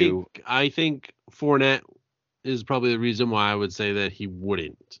 Yeah, Fuck I think Fournette is probably the reason why I would say that he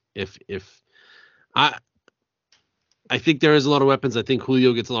wouldn't. If I think there is a lot of weapons. I think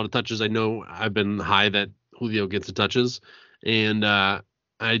Julio gets a lot of touches. I know I've been high that Julio gets the touches, and I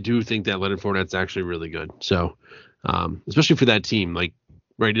do think that Leonard Fournette's actually really good. So especially for that team, like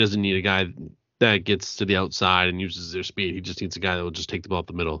Brady doesn't need a guy that gets to the outside and uses their speed. He just needs a guy that will just take the ball up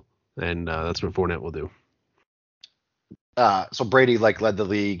the middle, and that's what Fournette will do. So Brady led the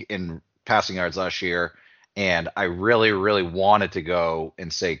league in passing yards last year, and I really, really wanted to go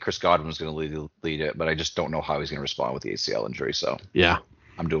and say Chris Godwin was going to lead it, but I just don't know how he's going to respond with the ACL injury. So yeah,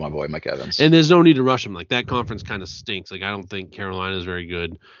 I'm doing my boy Mike Evans. And there's no need to rush him. Like that conference kind of stinks. Like I don't think Carolina is very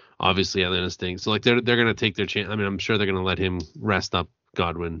good. Obviously Atlanta stinks. So like they're going to take their chance. I mean, I'm sure they're going to let him rest up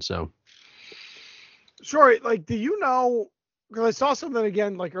Godwin. So Sure. Like, do you know? Because I saw something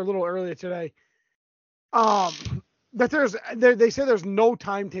again, like a little earlier today. That they say there's no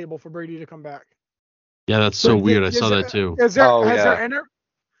timetable for Brady to come back. Yeah, that's so weird. I saw that too.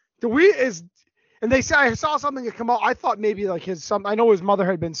 And they say I saw something that come out. I thought maybe like I know his mother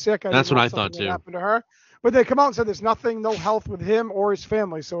had been sick. That's what I thought too. Happened to her, but they come out and said there's nothing, no health with him or his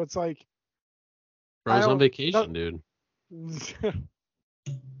family. So it's like, Bro's on vacation, dude.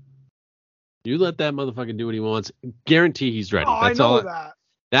 You let that motherfucker do what he wants. Guarantee he's ready. Oh, That's I know all. that.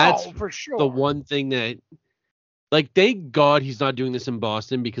 That's for sure. the one thing that, like, thank God he's not doing this in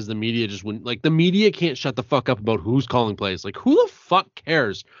Boston because the media just wouldn't. Like, the media can't shut the fuck up about who's calling plays. Like, who the fuck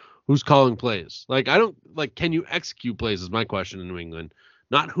cares who's calling plays? Like, I don't, like, can you execute plays is my question in New England.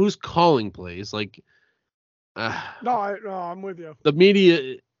 Not who's calling plays. Like, No, I'm with you. The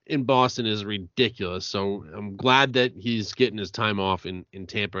media in Boston is ridiculous. So I'm glad that he's getting his time off in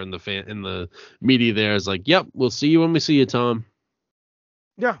Tampa, and the media there is like, yep, we'll see you when we see you, Tom.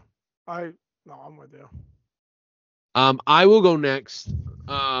 Yeah, I'm with you. I will go next.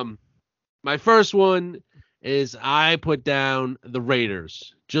 My first one is I put down the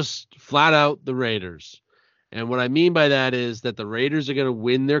Raiders, just flat out the Raiders. And what I mean by that is that the Raiders are going to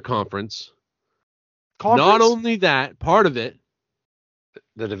win their conference. Not only that, part of it.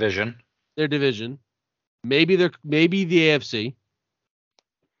 The division. their division, maybe the AFC,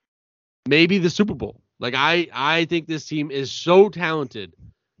 maybe the Super Bowl. Like I think this team is so talented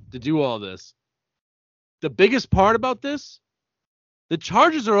to do all this. The biggest part about this, the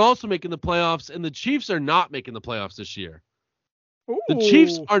Chargers are also making the playoffs, and the Chiefs are not making the playoffs this year. The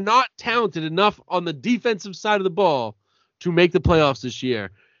Chiefs are not talented enough on the defensive side of the ball to make the playoffs this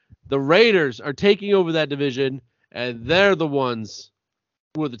year. The Raiders are taking over that division, and they're the ones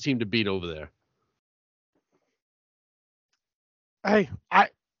who are the team to beat over there. Hey, I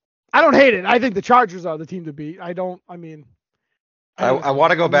don't hate it. I think the Chargers are the team to beat. I want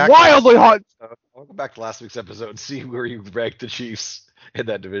to go back. Wildly hot. I'll go back to last week's episode and see where you ranked the Chiefs in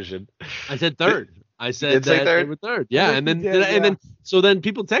that division. I said third. I said say that third? they were third. Yeah, and then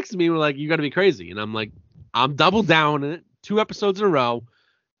people texted me and were like, "You got to be crazy," and I'm like, "I'm double down in it. 2 episodes in a row.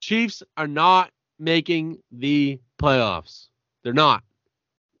 Chiefs are not making the playoffs. They're not."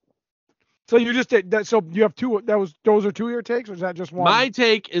 So you just did that. So you have two. Those are 2 of your takes, or is that just one? My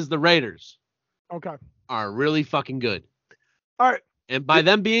take is the Raiders Okay. are really fucking good. All right. And by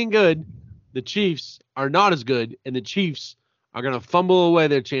them being good, the Chiefs are not as good, and the Chiefs are going to fumble away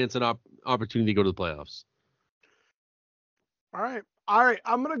their chance at opportunity to go to the playoffs. All right.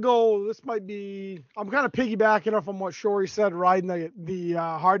 I'm going to go. This might be. I'm kind of piggybacking off on what Shorey said, riding the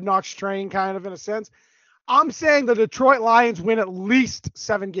Hard Knocks train, kind of in a sense. I'm saying the Detroit Lions win at least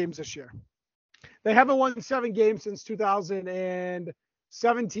 7 games this year. They haven't won 7 games since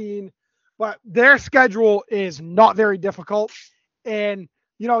 2017, but their schedule is not very difficult. And,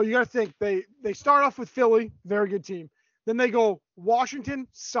 you got to think they start off with Philly, very good team. Then they go Washington,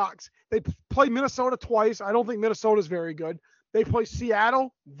 sucks. They play Minnesota twice. I don't think Minnesota's very good. They play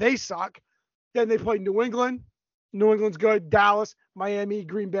Seattle, they suck. Then they play New England. New England's good. Dallas, Miami,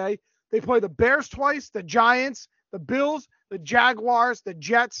 Green Bay. They play the Bears twice, the Giants, the Bills, the Jaguars, the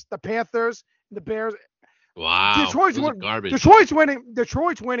Jets, the Panthers, the Bears. Wow. Detroit's garbage. Detroit's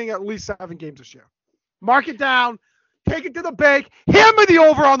winning at least 7 games this year. Mark it down. Take it to the bank. Hammer the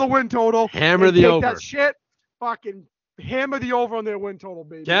over on the win total. Hammer the over. That shit. Fucking hammer the over on their win total,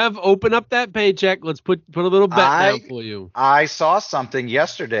 baby. Kev, open up that paycheck. Let's put a little bet down for you. I saw something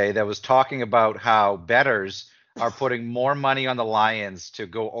yesterday that was talking about how bettors are putting more money on the Lions to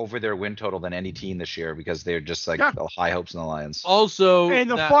go over their win total than any team this year because they're just like the high hopes in the Lions. Also, and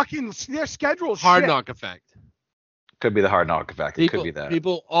their schedule is hard shit. knock effect. Could be the hard knock effect. It could be that.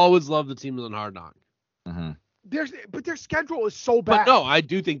 People always love the teams on hard knock. Mm-hmm. But their schedule is so bad. But no, I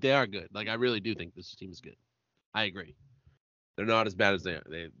do think they are good. Like I really do think this team is good. I agree. They're not as bad as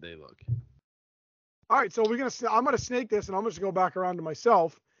they look. All right, so I'm gonna snake this, and I'm just gonna go back around to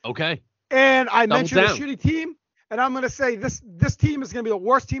myself. Okay. And I mentioned down. a shitty team, and I'm gonna say this team is gonna be the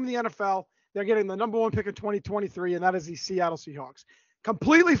worst team in the NFL. They're getting the number 1 pick in 2023, and that is the Seattle Seahawks.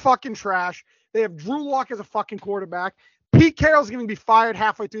 Completely fucking trash. They have Drew Lock as a fucking quarterback. Pete Carroll's going to be fired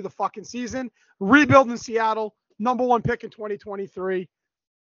halfway through the fucking season. Rebuilding Seattle, number 1 pick in 2023.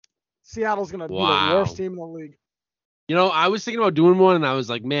 Seattle's going to be the worst team in the league. I was thinking about doing one, and I was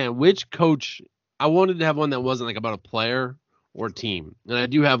like, man, which coach? I wanted to have one that wasn't like about a player or team, and I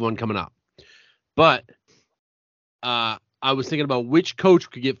do have one coming up. But I was thinking about which coach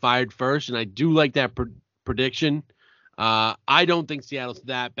could get fired first, and I do like that prediction. I don't think Seattle's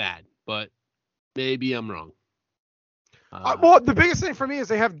that bad, but maybe I'm wrong. Well, the biggest thing for me is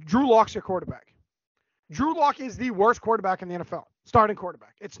they have Drew Lock's your quarterback. Drew Lock is the worst quarterback in the NFL, starting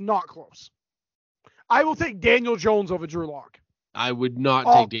quarterback. It's not close. I will take Daniel Jones over Drew Lock. I would not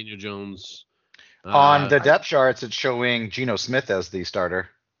take Daniel Jones. On the depth charts, it's showing Geno Smith as the starter.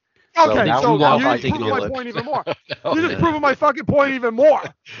 Okay, so you just proved my point even more. You just proving my fucking point even more.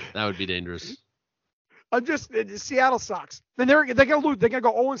 That would be dangerous. Seattle sucks. Then they're gonna lose. They're gonna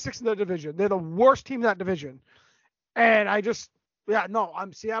go 0-6 in their division. They're the worst team in that division. And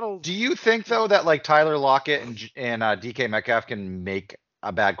I'm Seattle. Do you think though that like Tyler Lockett and DK Metcalf can make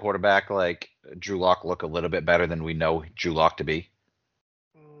a bad quarterback like Drew Lock look a little bit better than we know Drew Lock to be?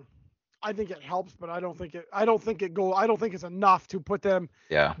 I think it helps, but I don't think it's enough to put them.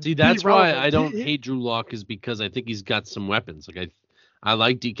 Yeah. See, that's why I don't hate Drew Lock, is because I think he's got some weapons. Like I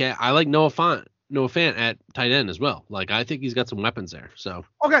like DK. I like Noah Fant at tight end as well. Like I think he's got some weapons there. So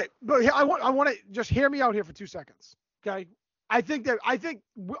okay, but I want to just hear me out here for 2 seconds. Okay, I think they're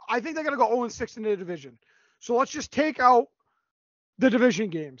gonna go 0-6 in the division. So let's just take out the division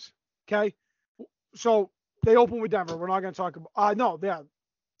games. Okay, so they open with Denver. We're not gonna talk about.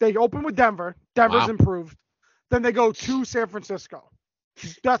 They open with Denver. Denver's improved. Then they go to San Francisco.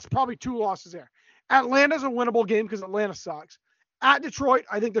 That's probably 2 losses there. Atlanta's a winnable game because Atlanta sucks. At Detroit,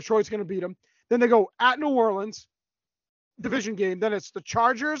 I think Detroit's gonna beat them. Then they go at New Orleans, division game. Then it's the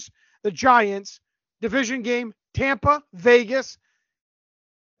Chargers, the Giants, division game, Tampa, Vegas,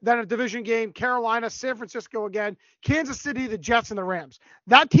 then a division game, Carolina, San Francisco again, Kansas City, the Jets, and the Rams.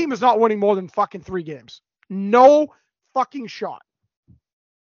 That team is not winning more than fucking 3 games. No fucking shot.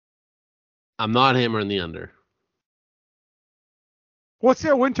 I'm not hammering the under. What's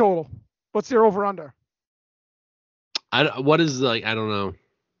their win total? What's their over-under? What is like? I don't know.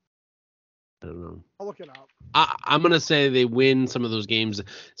 I'll look it up. I'm gonna say they win some of those games.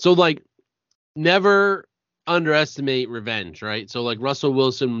 So like, never underestimate revenge, right? So like Russell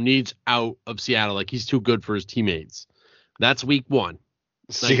Wilson needs out of Seattle. Like he's too good for his teammates. That's week 1.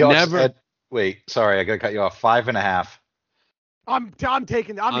 Like, Seahawks wait, sorry, I gotta cut you off. 5.5. I'm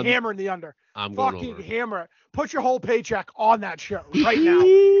hammering the under. I'm going fucking over. hammer it. Put your whole paycheck on that show right now.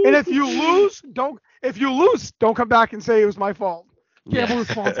 And if you lose, don't come back and say it was my fault. Gamble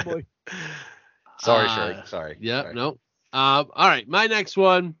responsibly. Sorry, Sherry. Sorry. Yeah, Sorry. no. All right, my next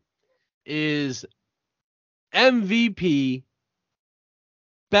one is MVP,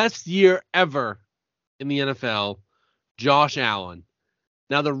 best year ever in the NFL, Josh Allen.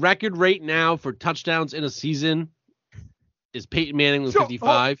 Now, the record right now for touchdowns in a season is Peyton Manning with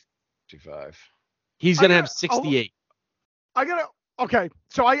 55. 55. He's going to have 68. Okay,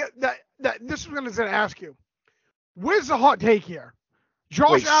 so this is what I was going to ask you. Where's the hot take here?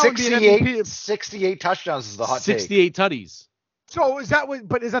 Josh Allen being MVP. 68 touchdowns is the hot 68 tutties. So is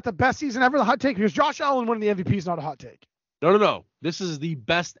that the best season ever, the hot take? Because Josh Allen winning the MVP is not a hot take. No. This is the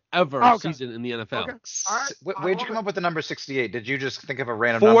best ever season in the NFL. Okay. All right. Where'd you come up with the number 68? Did you just think of a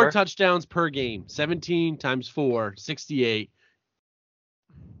random number? 4 touchdowns per game. 17 times 4, 68.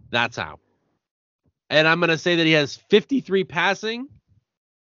 That's how. And I'm going to say that he has 53 passing.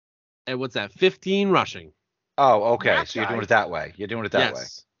 And what's that? 15 rushing. Oh, okay. That so you're guy. doing it that way. You're doing it that way.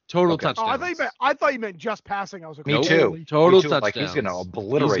 Total Okay. touchdowns. I thought you meant just passing. I was like, Me holy- too. Total Me too. touchdowns. Like he's gonna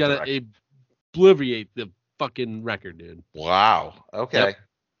obliterate. He's the going record. to obliterate the fucking record, dude. Wow. Okay. Yep.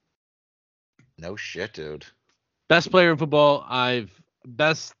 No shit, dude. Best player in football.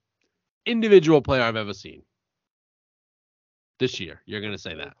 Best individual player I've ever seen. This year. You're going to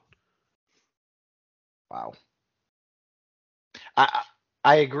say that. Wow.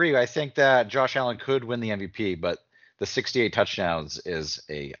 I agree. I think that Josh Allen could win the MVP, but the 68 touchdowns is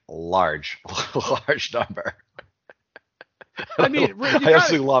a large number. I mean, I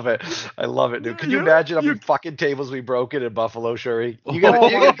absolutely love it. I love it, dude. Can you imagine how many fucking tables we broken in Buffalo, Shuri? You might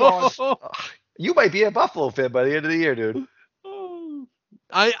be a Buffalo fan by the end of the year, dude.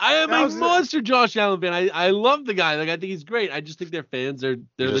 I am a monster Josh Allen fan. I love the guy. Like I think he's great. I just think their fans are You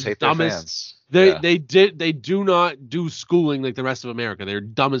just the hate their dumbest. fans. They do not do schooling like the rest of America. They're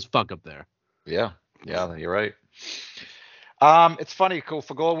dumb as fuck up there. Yeah, you're right. It's funny,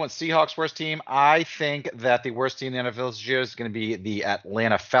 for going with Seahawks worst team, I think that the worst team in the NFL this year is going to be the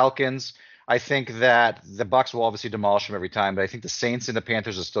Atlanta Falcons. I think that the Bucs will obviously demolish them every time, but I think the Saints and the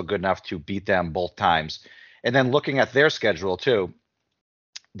Panthers are still good enough to beat them both times. And then looking at their schedule too,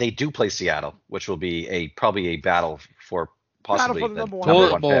 they do play Seattle, which will be probably a battle for possibly the number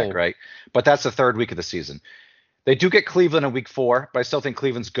one pick, right? But that's the 3rd week of the season. They do get Cleveland in week 4, but I still think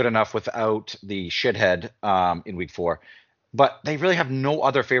Cleveland's good enough without the shithead in week 4. But they really have no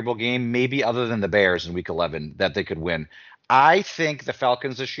other favorable game, maybe other than the Bears in week 11, that they could win. I think the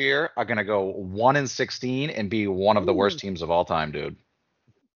Falcons this year are going to go 1-16 and be one of the worst teams of all time, dude.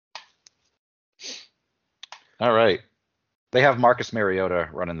 All right. They have Marcus Mariota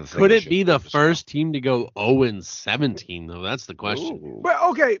running the thing. Could it be the first team to go 0-17 though? That's the question. Ooh. But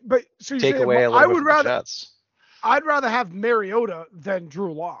so you Take say, away a little bit from the Jets. I'd rather have Mariota than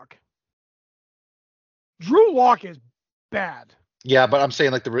Drew Lock. Drew Lock is bad. Yeah, but I'm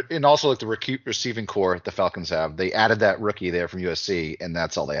saying the receiving core the Falcons have. They added that rookie there from USC, and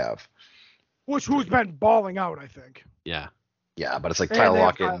that's all they have. Who's been balling out, I think. Yeah. Yeah, but it's like Tyler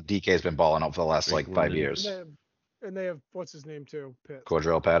Lockett and DK's been balling out for the last 5 years. And they have what's his name too? Pitt.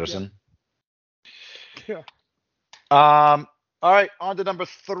 Cordell Patterson. Yeah. All right, on to number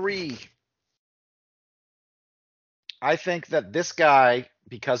 3. I think that this guy,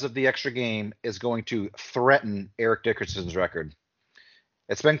 because of the extra game, is going to threaten Eric Dickerson's record.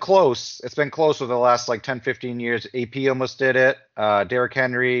 It's been close. It's been close over the last 10, 15 years. AP almost did it. Derrick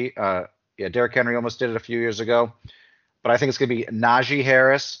Henry almost did it a few years ago. But I think it's going to be Najee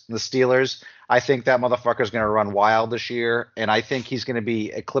Harris, the Steelers. I think that motherfucker is going to run wild this year, and I think he's going to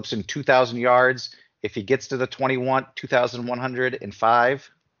be eclipsing 2,000 yards. If he gets to the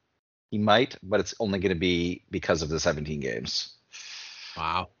 2,105, he might, but it's only going to be because of the 17 games.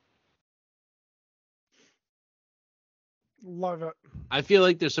 Wow. Love it. I feel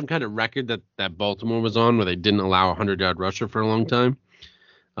like there's some kind of record that Baltimore was on where they didn't allow a 100-yard rusher for a long time.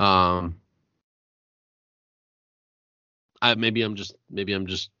 Maybe I'm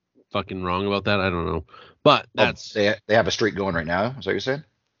just fucking wrong about that. I don't know. But that's they have a streak going right now. Is that what you're saying?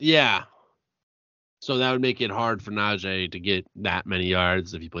 yeah. So that would make it hard for Najee to get that many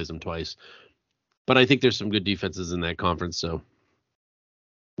yards if he plays them twice. But I think there's some good defenses in that conference, so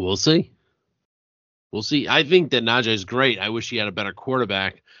we'll see. We'll see. I think that Najee is great. I wish he had a better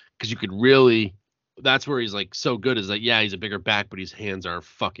quarterback because you could really. That's where he's like so good. Is like he's a bigger back, but his hands are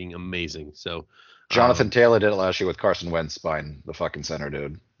fucking amazing. So Jonathan Taylor did it last year with Carson Wentz behind the fucking center,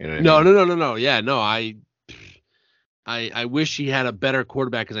 dude. You know no, what I mean? no. Yeah, no. I wish he had a better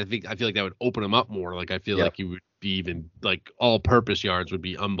quarterback because I feel like that would open him up more. Like I feel like he would be even like all-purpose yards would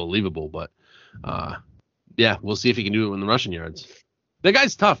be unbelievable. But yeah, we'll see if he can do it in the rushing yards. That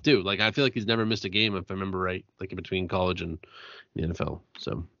guy's tough too. Like I feel like he's never missed a game if I remember right, like in between college and the NFL.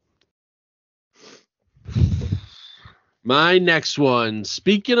 So my next one.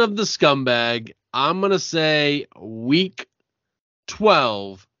 Speaking of the scumbag, I'm gonna say week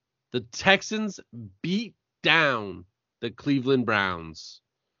 12, the Texans beat down the Cleveland Browns.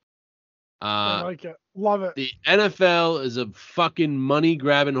 I like it. Love it. The NFL is a fucking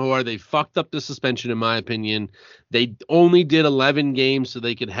money-grabbing whore. They fucked up the suspension, in my opinion. They only did 11 games so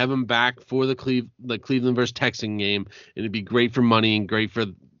they could have him back for the Cleveland versus Texan game. It'd be great for money and great for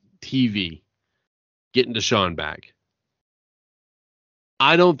TV. Getting Deshaun back.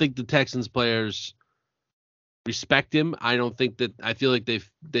 I don't think the Texans players respect him. I feel like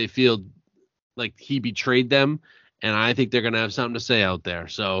they feel like he betrayed them, and I think they're gonna have something to say out there.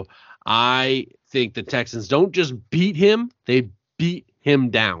 So I think the Texans don't just beat him, they beat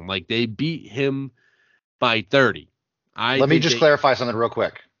him down. Like they beat him by 30. Let me just clarify something real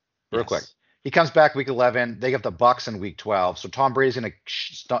quick. Quick. He comes back week 11. They get the Bucks in week 12. So Tom Brady's going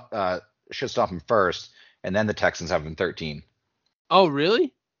to should stop him first, and then the Texans have him 13. Oh,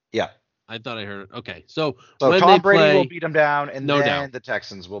 really? Yeah. I thought I heard. Okay. So when Tom Brady will beat him down, and no then doubt. the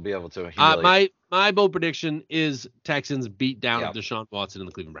Texans will be able to humiliate. My bold prediction is Texans beat down Deshaun Watson and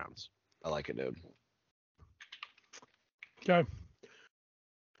the Cleveland Browns. I like it, dude. Okay.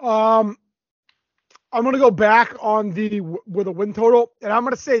 I'm going to go back on with a win total, and I'm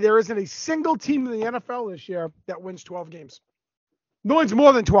going to say there isn't a single team in the NFL this year that wins 12 games. No one's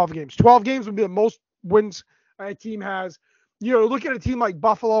more than 12 games. 12 games would be the most wins a team has. You know, look at a team like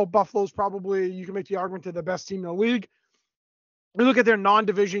Buffalo. Buffalo's probably, you can make the argument, they're the best team in the league. You look at their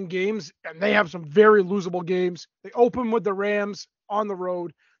non-division games, and they have some very losable games. They open with the Rams on the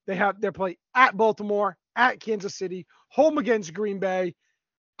road. They play at Baltimore, at Kansas City, home against Green Bay.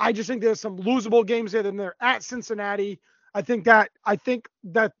 I just think there's some losable games there. Then they're at Cincinnati. I think that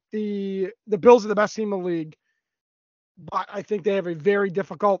the Bills are the best team in the league, but I think they have a very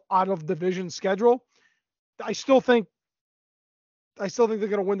difficult out of division schedule. I still think they're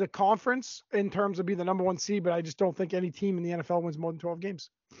going to win the conference in terms of being the number one seed, but I just don't think any team in the NFL wins more than 12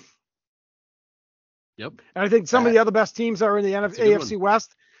 games. Yep. And I think some of the other best teams are in the AFC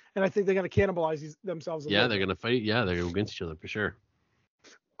West, and I think they're going to cannibalize themselves. Yeah, they're going to fight. Yeah, they're going to go against each other for sure.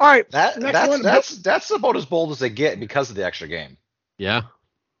 All right. That's about as bold as they get because of the extra game. Yeah.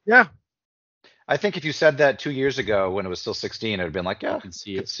 Yeah. I think if you said that 2 years ago when it was still 16, it would have been like, yeah, they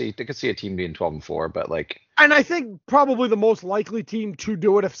could see a team being 12-4, but like. And I think probably the most likely team to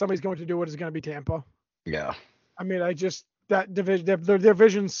do it, if somebody's going to do it, is going to be Tampa. Yeah. I mean, that division, their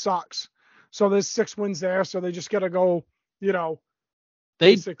division sucks. So there's 6 wins there, so they just got to go, you know.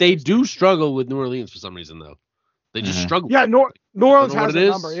 They do struggle with New Orleans for some reason, though. They just struggle. Yeah, New Orleans has a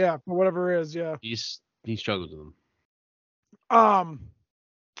number, yeah, for whatever it is, yeah. He struggles with them.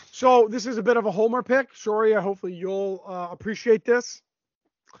 So this is a bit of a homer pick. Shoria, hopefully you'll appreciate this.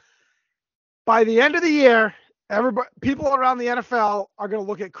 By the end of the year, people around the NFL are going to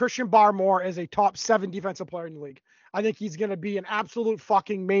look at Christian Barmore as a top 7 defensive player in the league. I think he's going to be an absolute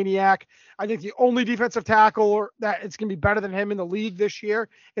fucking maniac. I think the only defensive tackle that it's going to be better than him in the league this year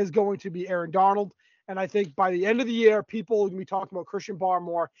is going to be Aaron Donald. And I think by the end of the year, people are going to be talking about Christian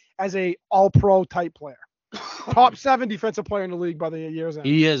Barmore as a all-pro type player. Top 7 defensive player in the league by the year's end.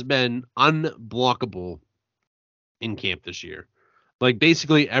 He has been unblockable in camp this year. Like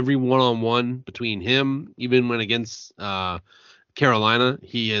basically every one-on-one between him, even when against Carolina,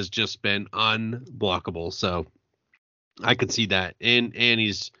 he has just been unblockable. So I could see that. And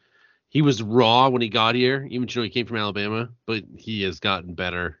he was raw when he got here, even though he came from Alabama, but he has gotten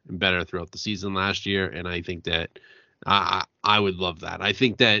better and better throughout the season last year. And I think that I would love that. I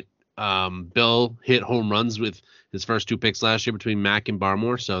think that Bill hit home runs with his first 2 picks last year between Mack and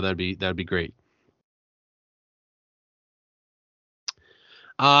Barmore, so that'd be great.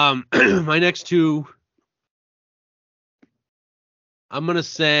 My next 2, I'm gonna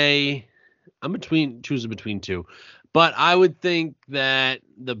say I'm choosing between two, but I would think that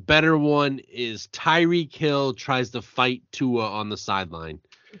the better one is Tyreek Hill tries to fight Tua on the sideline.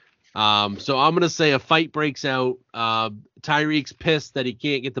 So I'm gonna say a fight breaks out. Tyreek's pissed that he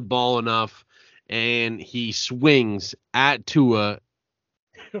can't get the ball enough, and he swings at Tua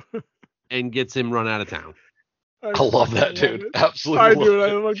and gets him run out of town. I love that, dude. It. Absolutely. I do.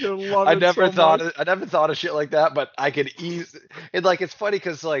 I fucking love it. I never so thought much. I never thought of shit like that, but I could it. Like, it's funny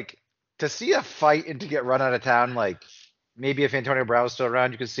because, like, to see a fight and to get run out of town, like, maybe if Antonio Brown was still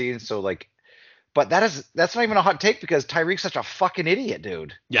around, you could see. And so, like, but that's not even a hot take because Tyreek's such a fucking idiot,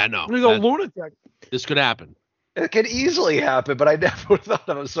 dude. Yeah, no. He's a lunatic. This could happen. It can easily happen, but I never thought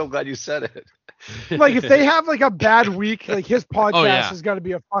of it. I'm so glad you said it. Like, if they have like a bad week, like his podcast yeah. is gonna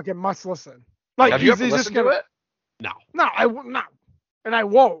be a fucking must listen. Like, Have you ever he's just listened to gonna. it? No. No, no, and I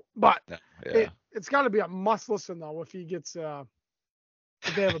won't. But No, yeah. it's got to be a must listen though if he gets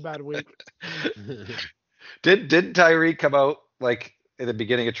if they have a bad week. Did Tyreek come out like at the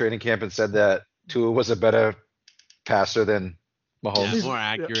beginning of training camp and said that Tua was a better passer than Mahomes? Yeah, more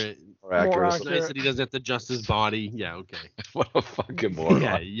accurate. More accurate. It's nice that he doesn't have to adjust his body. Yeah, okay. What a fucking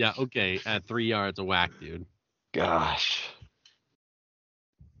moron. Yeah, okay. At 3 yards a whack, dude. Gosh.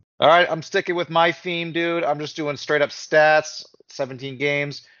 All right, I'm sticking with my theme, dude. I'm just doing straight up stats, 17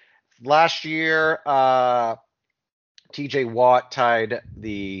 games. Last year, TJ Watt tied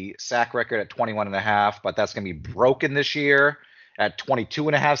the sack record at 21.5, but that's going to be broken this year at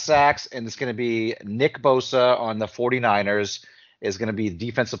 22.5 sacks. And it's going to be Nick Bosa on the 49ers is going to be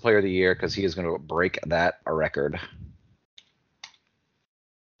defensive player of the year because he is going to break that record.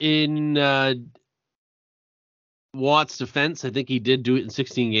 In Watt's defense, I think he did do it in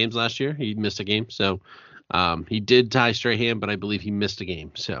 16 games last year. He missed a game. So he did tie Strahan, but I believe he missed a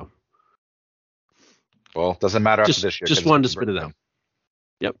game. So well, doesn't matter after this year. Just wanted to spit it out.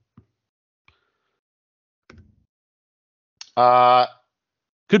 Yep.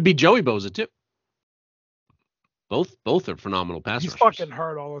 Could be Joey Bosa too. Both are phenomenal pass He's rushers. fucking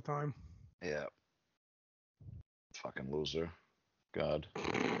hurt all the time. Yeah. Fucking loser. God.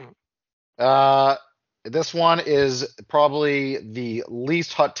 This one is probably the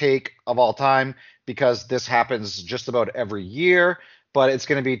least hot take of all time because this happens just about every year, but it's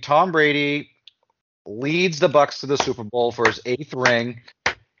going to be Tom Brady leads the Bucks to the Super Bowl for his 8th ring.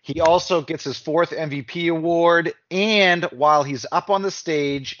 He also gets his 4th MVP award, and while he's up on the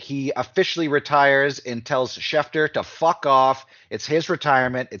stage, he officially retires and tells Schefter to fuck off. It's his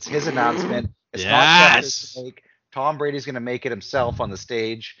retirement. It's his announcement. It's not Schefter's to make. Tom Brady's going to make it himself on the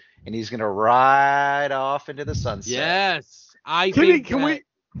stage, and he's going to ride off into the sunset. Yes.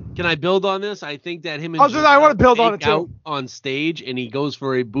 Can I build on this? I think that him and I want to build on it too. On stage, and he goes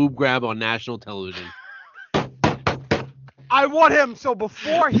for a boob grab on national television. I want him so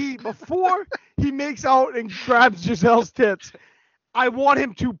before he makes out and grabs Giselle's tits, I want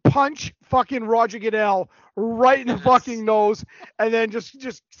him to punch fucking Roger Goodell right in the fucking nose, and then just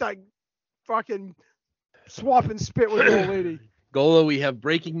like fucking swap and spit with the old lady. Golo, we have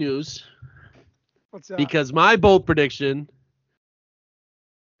breaking news. What's that? Because my bold prediction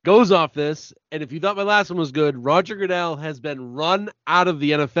goes off this, and if you thought my last one was good, Roger Goodell has been run out of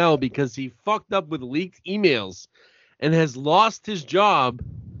the NFL because he fucked up with leaked emails and has lost his job,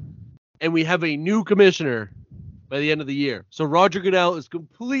 and we have a new commissioner by the end of the year. So Roger Goodell is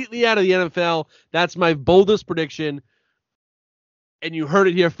completely out of the NFL. That's my boldest prediction. And you heard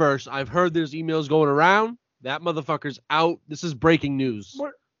it here first. I've heard there's emails going around. That motherfucker's out. This is breaking news.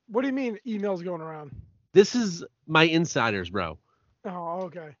 What do you mean emails going around? This is my insiders, bro. Oh,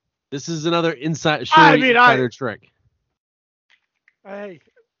 okay. This is another insider trick. Hey,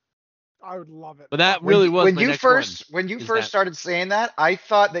 I would love it. But that really was when my you next first one, when you first started saying that, I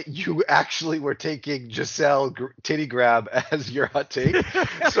thought that you actually were taking Giselle titty grab as your hot take.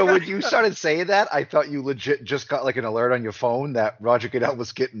 So when you started saying that, I thought you legit just got like an alert on your phone that Roger Goodell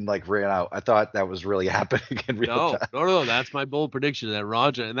was getting like ran out. I thought that was really happening in real time. No. That's my bold prediction that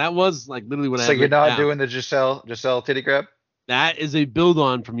Roger, and that was like literally what I. So you're not doing the Giselle titty grab? That is a build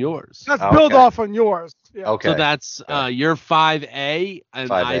on from yours. Let's build off on yours. Yeah. Okay. So that's your 5A, and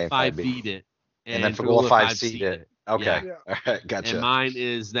 5A, I 5 5B. feed it. And then for goal 5 seed it. Okay. Yeah. All right. Gotcha. And mine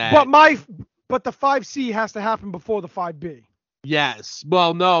is that. But the 5C has to happen before the 5B. Yes.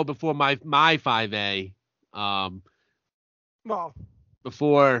 Well, no, before my 5A. Well.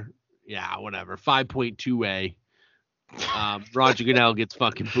 Before, whatever. 5.2A. Roger Goodell gets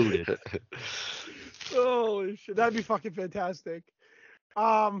fucking booted. Holy shit, that'd be fucking fantastic.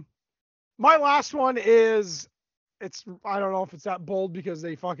 My last one is I don't know if it's that bold because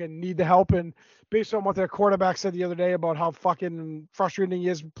they fucking need the help, and based on what their quarterback said the other day about how fucking frustrating he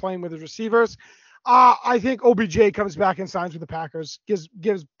is playing with his receivers, I think OBJ comes back and signs with the Packers,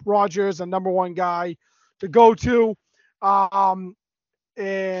 gives Rodgers a number one guy to go to,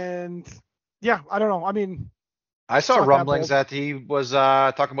 and yeah, I don't know. I mean, I saw It's not that rumblings bold. that he was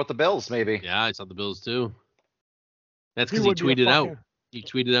talking about the Bills, maybe. Yeah, I saw the Bills too. That's he because he would be a tweeted out. fucking- He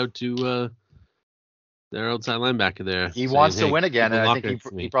tweeted out to their outside linebacker there. He saying, wants to "Hey, win again, keep and a I locker think for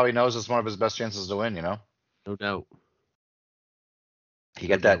he me." probably knows it's one of his best chances to win. No doubt. He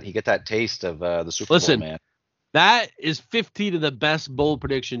get that taste of the Super Listen. Bowl, man. That is 15 of the best bold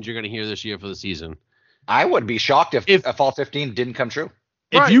predictions you're going to hear this year for the season. I would be shocked if If- all 15 didn't come true.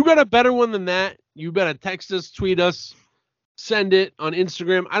 If Right. you got a better one than that, you better text us, tweet us, send it on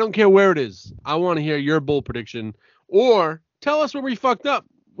Instagram. I don't care where it is. I want to hear your bold prediction. Or tell us where we fucked up,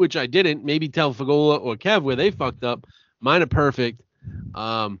 which I didn't. Maybe tell Fagola or Kev where they fucked up. Mine are perfect.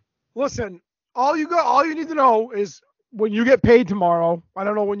 Listen, all you need to know is when you get paid tomorrow. I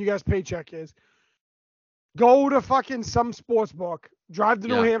don't know when you guys' paycheck is. Go to fucking some sports book, drive to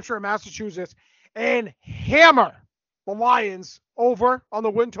New Yeah. Hampshire or Massachusetts, and hammer the Lions over on the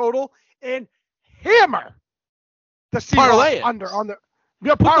win total, and hammer the Parlay Seahawks it. under on the.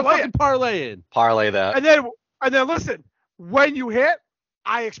 Yeah, Put the parlay fucking it. parlay in. Parlay that. And then listen, when you hit,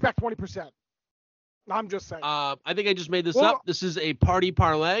 I expect 20%. I'm just saying. I think I just made this Well- up. This is a party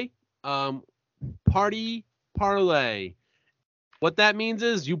parlay. Party parlay. What that means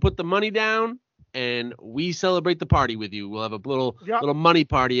is you put the money down and we celebrate the party with you. We'll have a little Yep. little money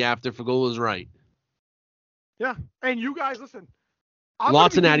party after Fagola's right. Yeah, and you guys listen. I'm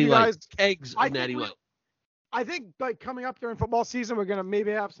Lots of gonna be natty giving you light. guys- Eggs I of think natty we- light. I think like coming up during football season, we're gonna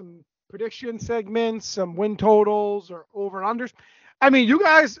maybe have some prediction segments, some win totals or over and unders. I mean, you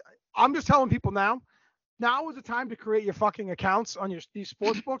guys, I'm just telling people now. Now is the time to create your fucking accounts on these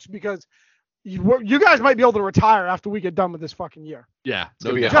sports books because you guys might be able to retire after we get done with this fucking year. Yeah. It's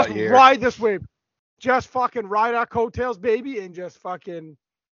gonna be a doubt. Just hot year. ride this wave. Just fucking ride our coattails, baby, and just fucking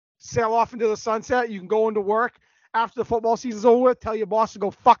sail off into the sunset. You can go into work after the football season's over with, tell your boss to go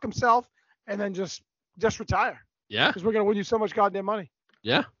fuck himself, and then just retire Yeah. because we're gonna win you so much goddamn money.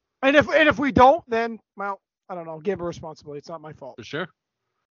 Yeah. And if we don't, then well, I don't know. Give a responsibility. It's not my fault. For sure.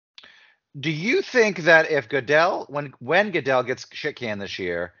 Do you think that if Goodell, when Goodell gets shit canned this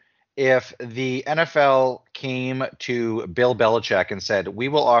year, if the NFL came to Bill Belichick and said, "We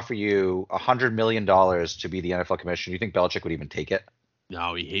will offer you $100 million to be the NFL commissioner," you think Belichick would even take it?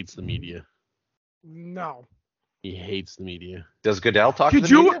 No, he hates the media. No. He hates the media. Does Goodell talk to Could the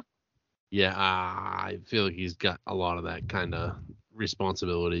you- media? Yeah, I feel like he's got a lot of that kind of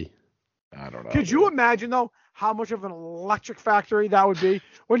responsibility. I don't know. Could you imagine though how much of an electric factory that would be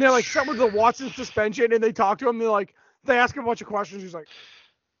when they're like someone's a Watson suspension and they talk to him, they ask him a bunch of questions. He's like,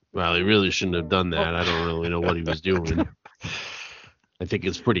 Well, he really shouldn't have done that. I don't really know what he was doing. I think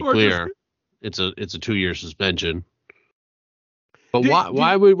it's pretty Or clear. It's a 2-year suspension. But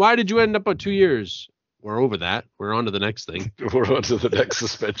Did- why did you end up at 2 years? We're over that. We're on to the next thing. We're on to the next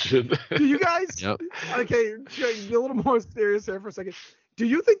suspension. do you guys? Yep. Okay, be a little more serious here for a second. Do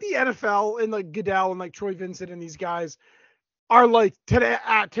you think the NFL and like Goodell and like Troy Vincent and these guys are like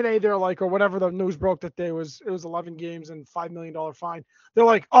today they're like, or whatever the news broke that it was 11 games and $5 million fine. They're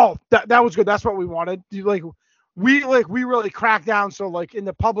like, oh, that was good. That's what we wanted. Do you we really cracked down so like in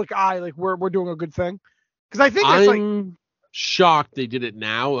the public eye like we're doing a good thing? Because I think it's like I'm shocked they did it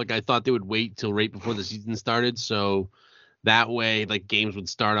now. Like I thought they would wait till right before the season started, so that way like games would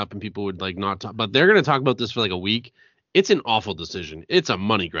start up and people would like not talk. But they're gonna talk about this for like a week. It's an awful decision. It's a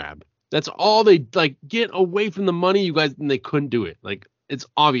money grab. That's all they like. Get away from the money, you guys. And they couldn't do it. Like it's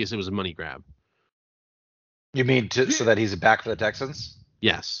obvious it was a money grab. You mean so that he's back for the Texans?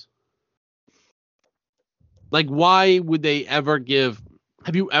 Yes. Like why would they ever give?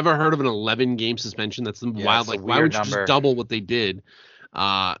 Have you ever heard of an 11-game suspension? That's Yeah, wild. it's a Like why would weird you number. just double what they did?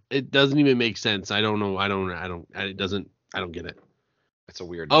 It doesn't even make sense. I don't know. I don't get it. It's a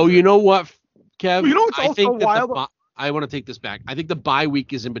weird. Oh, number. you know what, Kev? You know what's I also think that wild? I want to take this back. I think the bye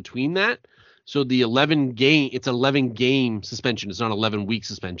week is in between that. So the 11-game suspension. It's not 11-week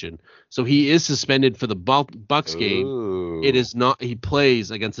suspension. So he is suspended for the Bucks game. Ooh. It is not. He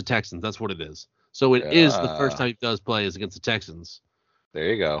plays against the Texans. That's what it is. So it is the first Yeah. time he does play is against the Texans. There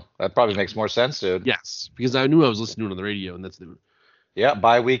you go. That probably makes more sense, dude. Yes, because I knew I was listening to it on the radio, and that's the. Yeah,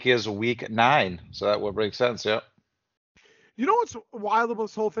 bye week is week 9, so that would make sense. Yeah. You know what's wild about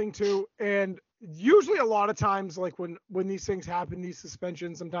this whole thing too, and usually a lot of times, like when these things happen, these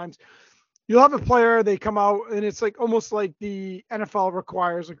suspensions, sometimes you'll have a player, they come out, and it's like almost like the NFL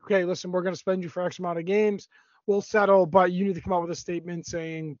requires, like, okay, listen, we're going to suspend you for X amount of games. we'll settle, but you need to come out with a statement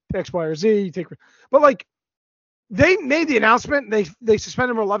saying X, Y, or Z. But like, they made the announcement. They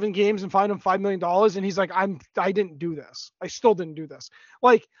suspended him 11 games and fined him $5 million. And he's like, I didn't do this. I still didn't do this.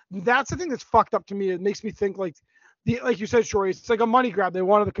 Like, that's the thing that's fucked up to me. It makes me think like you said, Shorey, it's like a money grab. They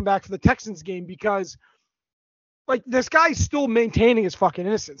wanted to come back for the Texans game because like this guy's still maintaining his fucking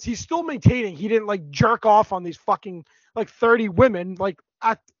innocence. He's still maintaining he didn't like jerk off on these fucking like 30 women like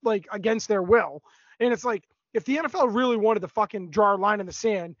against their will. And it's like, if the NFL really wanted to fucking draw a line in the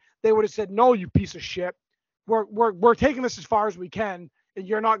sand, they would have said, no, you piece of shit. We're taking this as far as we can, and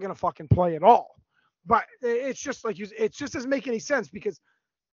you're not gonna fucking play at all. But it's just like it just doesn't make any sense because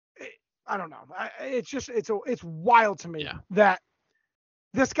I don't know. It's wild to me that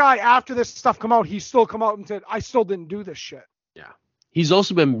this guy, after this stuff come out, he's still come out and said, I still didn't do this shit. Yeah, he's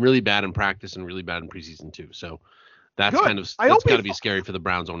also been really bad in practice and really bad in preseason too. So that's Good. that's got to be scary for the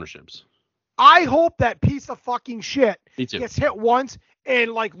Browns ownerships. I hope that piece of fucking shit Me too. gets hit once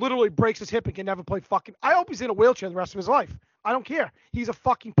and like literally breaks his hip and can never play fucking. I hope he's in a wheelchair the rest of his life. I don't care. He's a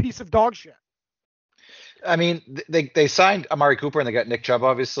fucking piece of dog shit. I mean, they signed Amari Cooper and they got Nick Chubb,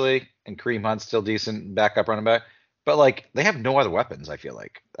 obviously, and Kareem Hunt's still decent backup running back. But like, they have no other weapons. I feel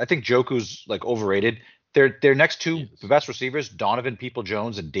like. I think Joku's like overrated. Their next two best receivers, Donovan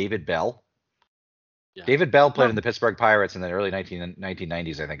Peoples-Jones and David Bell. Yeah. David Bell played in the Pittsburgh Pirates in the early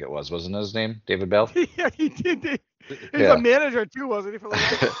 1990s, I think it was. Wasn't his name David Bell? Yeah, he did. He's a manager too, wasn't he? For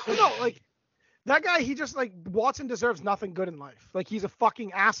no, like that guy. He just like Watson deserves nothing good in life. Like he's a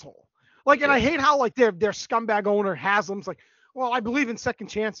fucking asshole. Like, and I hate how like their scumbag owner Haslam's like, well, I believe in second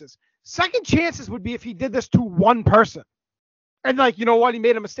chances. Second chances would be if he did this to one person, and like you know what, he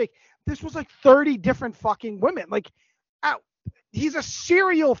made a mistake. This was like 30 different fucking women. Like, he's a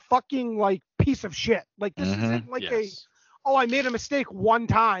serial fucking like piece of shit. Like this isn't like I made a mistake one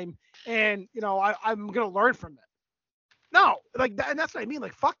time and you know I'm gonna learn from it. No, like and that's what I mean.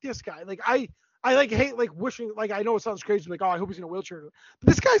 Like fuck this guy. Like I like hate like wishing like I know it sounds crazy like I hope he's in a wheelchair. But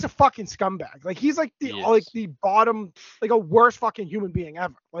this guy's a fucking scumbag. Like he's like the bottom like a worst fucking human being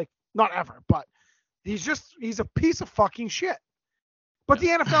ever. Like not ever, but he's a piece of fucking shit. But the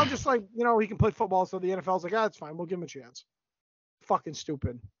NFL just like you know he can play football, so the NFL's like it's fine. We'll give him a chance. Fucking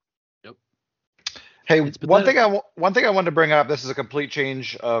stupid. Yep. Hey, one thing I wanted to bring up. This is a complete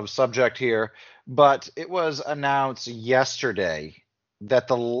change of subject here, but it was announced yesterday that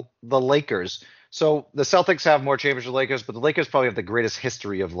the Lakers. So the Celtics have more championships than the Lakers, but the Lakers probably have the greatest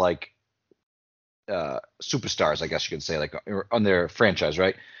history of like superstars, I guess you could say, like on their franchise,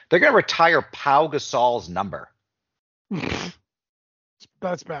 right? They're gonna retire Pau Gasol's number.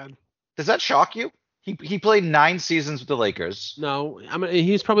 That's bad. Does that shock you? He played 9 seasons with the Lakers. No, I mean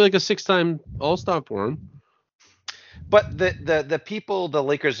he's probably like a 6-time All-Star for him. But the people the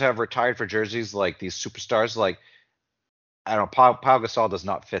Lakers have retired for jerseys, like these superstars, like I don't know, Pau Gasol does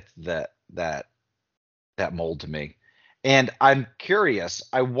not fit that mold to me. And I'm curious.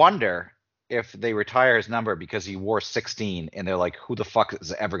 I wonder if they retire his number because he wore 16, and they're like, who the fuck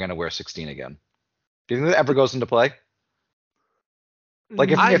is ever going to wear 16 again? Do you think that ever goes into play? Like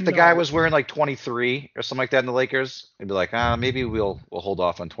if the guy was wearing like 23 or something like that in the Lakers, they'd be like, maybe we'll hold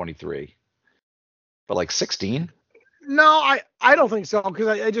off on 23. But like 16? No, I don't think so because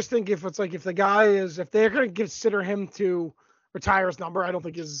I just think if it's like if the guy is if they're going to consider him to retire his number, I don't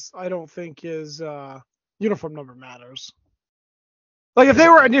think his uniform number matters. Like if they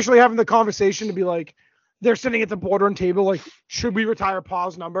were initially having the conversation to be like they're sitting at the boardroom table like should we retire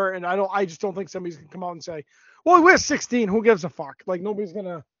Paul's number, and I just don't think somebody's going to come out and say, well, he wears 16. Who gives a fuck? Like nobody's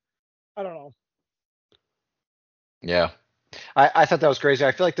gonna. I don't know. Yeah, I thought that was crazy.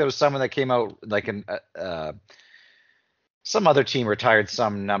 I feel like there was someone that came out like some other team retired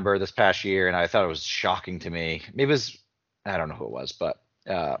some number this past year, and I thought it was shocking to me. Maybe it was I don't know who it was, but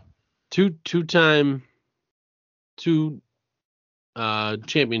two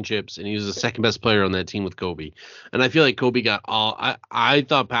championships, and he was the second best player on that team with Kobe. And I feel like Kobe got all. I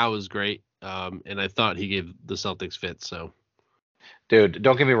thought Pau was great. And I thought he gave the Celtics fits. So, dude,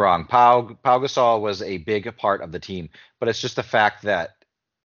 don't get me wrong. Pau Gasol was a big part of the team, but it's just the fact that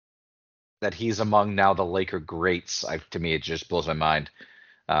he's among now the Laker greats. To me, it just blows my mind.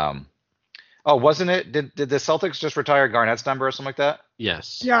 Wasn't it? Did the Celtics just retire Garnett's number or something like that?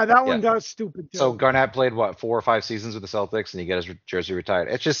 Yes. Yeah, that one got stupid too. So Garnett played 4 or 5 seasons with the Celtics, and he got his jersey retired.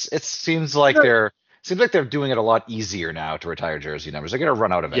 It seems like they're doing it a lot easier now to retire jersey numbers. They're going to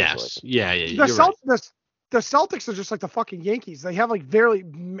run out eventually. Yes. Yeah. The Celtics are just like the fucking Yankees. They have like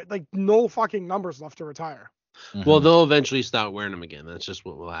no fucking numbers left to retire. Mm-hmm. Well, they'll eventually start wearing them again. That's just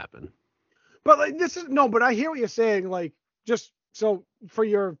what will happen. But like but I hear what you're saying. Like just so for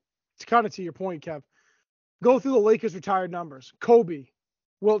your kind of to your point, Kev. Go through the Lakers retired numbers. Kobe,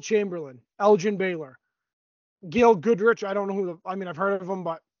 Wilt Chamberlain, Elgin Baylor, Gail Goodrich. I don't know I've heard of him,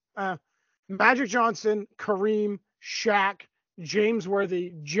 but Magic Johnson, Kareem, Shaq, James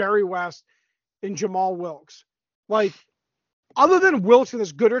Worthy, Jerry West, and Jamal Wilkes. Like, other than Wilkes and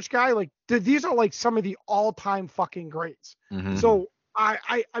this Goodrich guy, like these are like some of the all-time fucking greats. Mhm. So I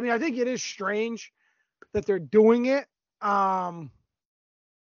mean, I think it is strange that they're doing it. But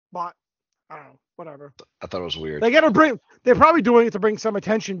I don't know, whatever. I thought it was weird. They're probably doing it to bring some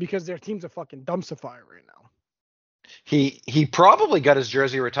attention because their team's a fucking dumpster fire right now. He probably got his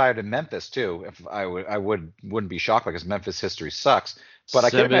jersey retired in Memphis too. If I wouldn't be shocked because Memphis history sucks. But I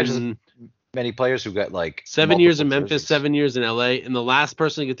can imagine many players who got like 7 years in Memphis, jerseys. 7 years in LA, and the last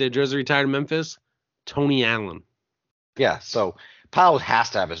person to get their jersey retired in Memphis, Tony Allen. Yeah, so Powell has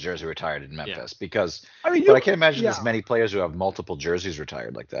to have his jersey retired in Memphis because I mean, but I can't imagine there's many players who have multiple jerseys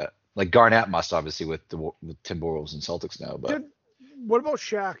retired like that. Like Garnett must obviously with Timberwolves and Celtics now. But what about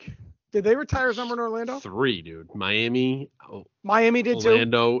Shaq? Did they retire his number in Orlando? 3, dude. Miami did too.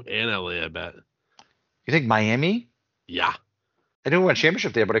 Orlando, and LA, I bet. You think Miami? Yeah. I know he won a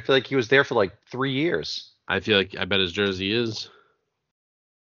championship there, but I feel like he was there for like 3 years. I bet his jersey is.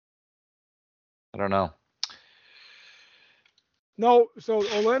 I don't know. No, so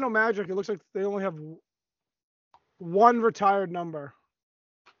Orlando Magic, it looks like they only have one retired number.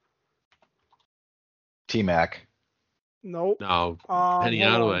 T-Mac. Nope. No. Penny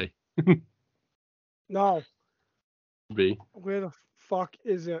hold on. Hardaway. No. B. Where the fuck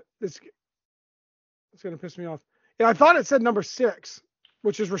is it? It's gonna piss me off. Yeah, I thought it said number 6,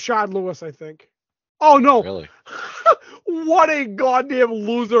 which is Rashad Lewis, I think. Oh no. Really? What a goddamn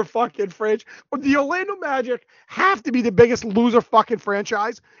loser fucking franchise. The Orlando Magic have to be the biggest loser fucking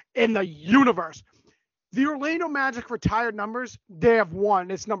franchise in the universe. The Orlando Magic retired numbers, they have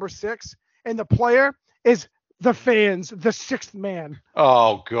one. It's number 6. And the player is the fans, the 6th man.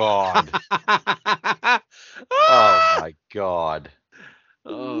 Oh God. Oh my God.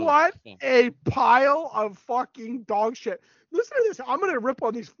 What a pile of fucking dog shit. Listen to this. I'm going to rip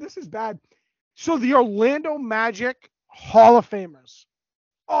on these. This is bad. So the Orlando Magic Hall of Famers.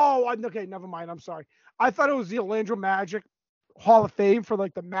 Oh, okay. Never mind. I'm sorry. I thought it was the Orlando Magic Hall of Fame for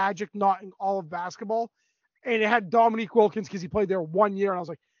like the Magic, not in all of basketball. And it had Dominique Wilkins because he played there 1 year. And I was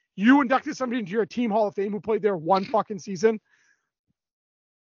like, you inducted somebody into your team Hall of Fame who played there one fucking season?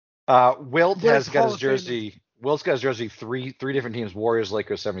 Wilt has got his jersey. Wilt's got his jersey three different teams: Warriors,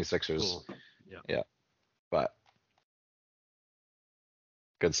 Lakers, 76ers. Cool. Yeah. But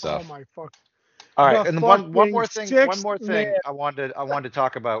good stuff. Oh my fuck. All right, The and one more fucking thing. One 6th more thing man. I wanted to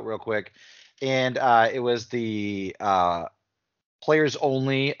talk about real quick, and it was the players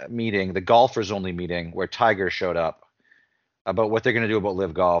only meeting, the golfers only meeting, where Tiger showed up about what they're going to do about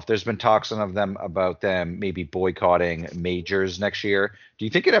Live Golf. There's been talks of them about them maybe boycotting majors next year. Do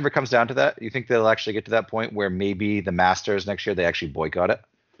you think it ever comes down to that? Do you think they'll actually get to that point where maybe the Masters next year they actually boycott it?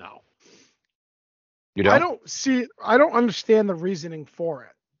 No. You don't? I don't understand the reasoning for it.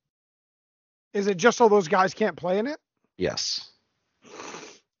 Is it just so those guys can't play in it? Yes.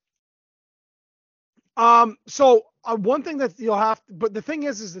 So one thing that you'll have, but the thing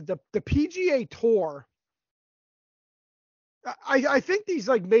is that the PGA Tour, I think these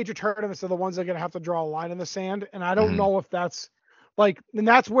like major tournaments are the ones that are going to have to draw a line in the sand. And I don't know if that's like, and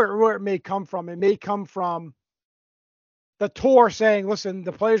that's where it may come from. It may come from the tour saying, listen,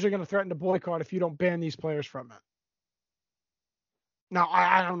 the players are going to threaten to boycott if you don't ban these players from it. Now,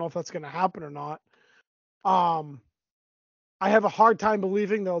 I don't know if that's going to happen or not. I have a hard time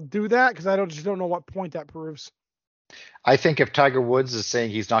believing they'll do that because I just don't know what point that proves. I think if Tiger Woods is saying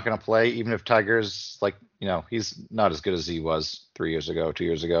he's not going to play, even if Tiger's like, he's not as good as he was 3 years ago, 2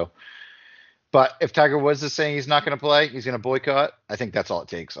 years ago. But if Tiger Woods is saying he's not going to play, he's going to boycott, I think that's all it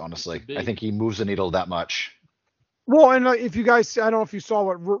takes, honestly. I think he moves the needle that much. Well, and if you guys, I don't know if you saw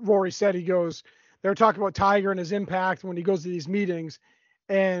what Rory said. He goes, they were talking about Tiger and his impact when he goes to these meetings.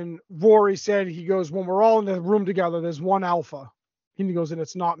 And Rory said, he goes, when we're all in the room together, there's one alpha. And he goes, and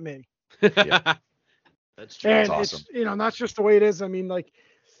it's not me. Yeah. That's true. And That's awesome. it's, that's just the way it is. I mean, like,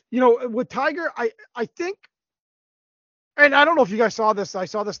 with Tiger, I think, and I don't know if you guys saw this. I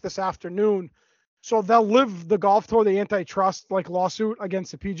saw this afternoon. So they'll live the golf tour, the antitrust lawsuit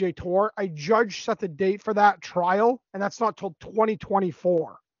against the PGA Tour. A judge set the date for that trial, and that's not till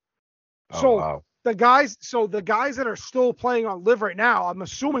 2024. Wow. The guys that are still playing on Live right now, I'm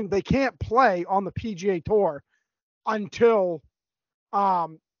assuming they can't play on the PGA Tour until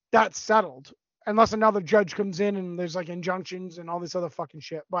that's settled, unless another judge comes in and there's like injunctions and all this other fucking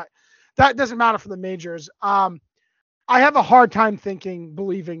shit. But that doesn't matter for the majors. I have a hard time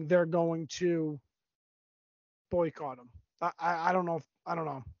believing they're going to boycott him. I don't know. I don't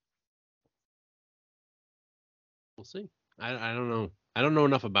know. We'll see. I don't know. I don't know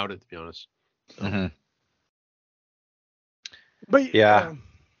enough about it, to be honest. So, Mhm. But Yeah.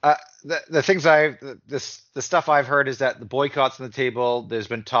 The things the stuff I've heard is that the boycotts on the table. There's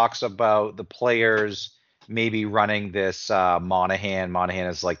been talks about the players maybe running this Monahan. Monahan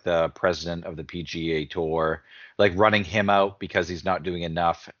is like the president of the PGA Tour, like running him out because he's not doing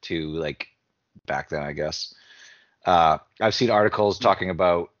enough to like back then, I guess. I've seen articles talking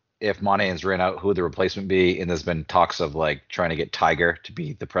about if Monahan's ran out, who would the replacement be, and there's been talks of like trying to get Tiger to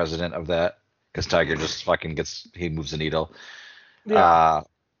be the president of that because Tiger just fucking he moves the needle. yeah.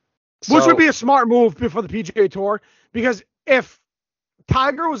 Which would be a smart move for the PGA Tour, because if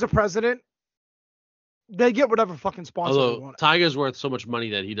Tiger was a president, they get whatever fucking sponsor they although want. Tiger's worth so much money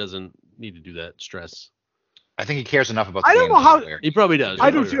that he doesn't need to do that stress. I think he cares enough about the I don't game know how- to where- He probably does. I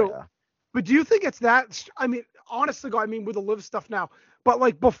You're do probably too. right. But do you think it's that? I mean, honestly, I mean, with the live stuff now, but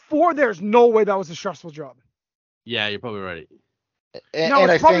like before, there's no way that was a stressful job. Yeah, you're probably right. No,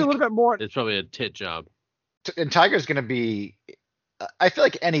 and it's I probably think, a little bit more. It's probably a tit job. and Tiger's going to be. I feel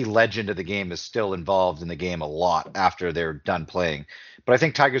like any legend of the game is still involved in the game a lot after they're done playing, but I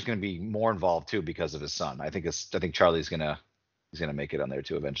think Tiger's going to be more involved too because of his son. I think Charlie's he's gonna make it on there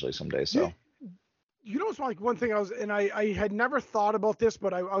too eventually someday. So You know, it's like one thing I had never thought about this,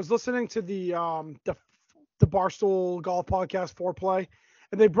 but I was listening to the Barstool Golf Podcast Foreplay,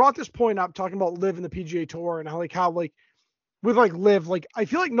 and they brought this point up talking about live in the PGA Tour and how with like live, like I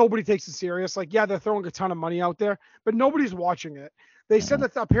feel like nobody takes it serious. Like, yeah, they're throwing a ton of money out there, but nobody's watching it. They said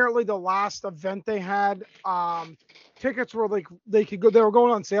that apparently the last event they had, tickets were like they were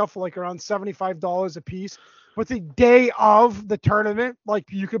going on sale for like around $75 a piece. But the day of the tournament, like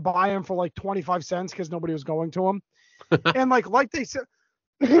you could buy them for like 25 cents because nobody was going to them. And like they said,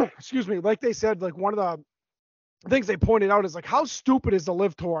 excuse me, like they said, like one of the things they pointed out is like how stupid is the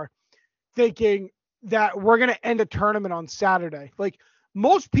Live Tour thinking that we're gonna end a tournament on Saturday? Like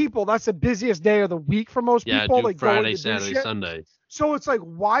most people, that's the busiest day of the week for most Yeah, people. do Like Friday, going to do Saturday, shit. Sunday. So it's like,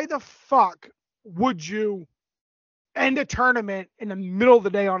 why the fuck would you end a tournament in the middle of the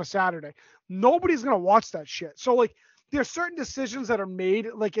day on a Saturday? Nobody's going to watch that shit. So like there's certain decisions that are made.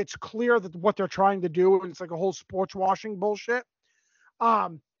 Like it's clear that what they're trying to do, and it's like a whole sports washing bullshit.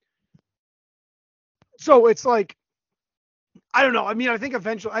 So it's like, I don't know. I mean, I think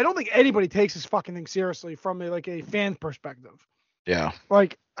eventually, I don't think anybody takes this fucking thing seriously from a fan perspective. yeah,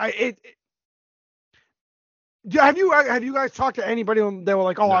 Like have you guys talked to anybody when they were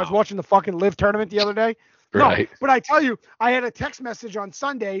like, oh, I was No. watching the fucking live tournament the other day? right. No, but I tell you, I had a text message on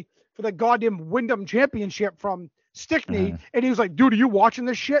Sunday for the goddamn Wyndham Championship from Stickney, and he was like, dude, are you watching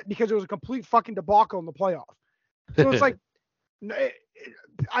this shit? Because it was a complete fucking debacle in the playoff. So it's like,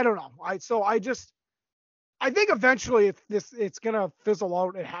 I don't know. I think eventually it's gonna fizzle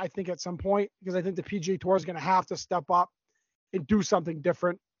out. I think at some point, because I think the PGA Tour is gonna have to step up and do something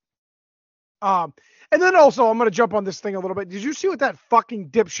different. And then also I'm gonna jump on this thing a little bit. Did you see what that fucking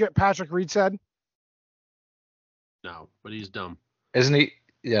dipshit Patrick Reed said? No, but he's dumb. Isn't he?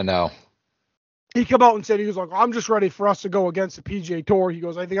 Yeah, no. He came out and said, he was like, I'm just ready for us to go against the PGA Tour. He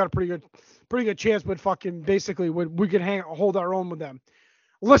goes, I think I got a pretty good chance, but fucking basically we can hold our own with them.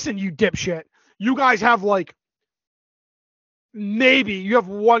 Listen, you dipshit. You guys have like, maybe you have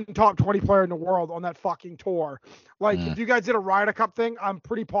one top 20 player in the world on that fucking tour. Like if you guys did a Ryder Cup thing, I'm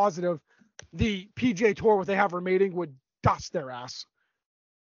pretty positive the PGA Tour, what they have remaining, would dust their ass.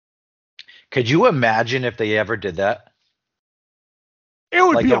 Could you imagine if they ever did that? It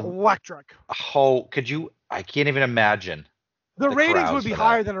would Like be a- electric. How could you? I can't even imagine. The ratings crowds would be for that.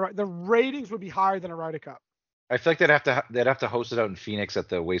 higher than the ratings would be higher than a Ryder Cup. I feel like they'd have to host it out in Phoenix at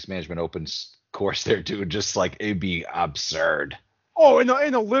the Waste Management Open course there too. Just like it'd be absurd. Oh, and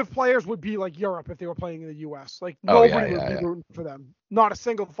the live players would be like Europe if they were playing in the U.S. Like Oh, yeah, nobody would yeah, be yeah. rooting for them. Not a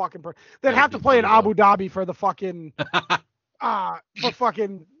single fucking person. They'd That have would to be play in funny, Abu Dhabi for the fucking for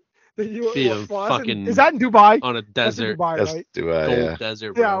fucking the U.S. Be a Well, that's fucking- is that in Dubai? On a That's in desert, Dubai, That's right? Dubai, gold yeah.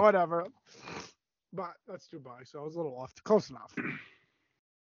 desert, bro. Yeah, whatever. But that's Dubai, so I was a little off. Close enough.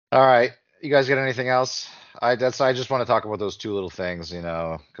 All right, you guys got anything else? I just want to talk about those two little things,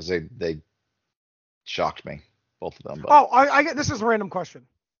 because they shocked me, both of them. But. Oh, I get this is a random question.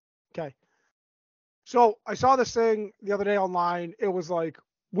 Okay. So I saw this thing the other day online. It was like,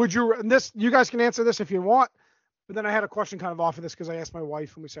 would you, and this, you guys can answer this if you want, but then I had a question kind of off of this because I asked my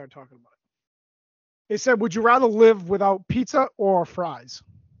wife when we started talking about it. It said, would you rather live without pizza or fries?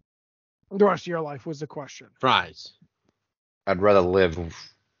 The rest of your life was the question. Fries. I'd rather live.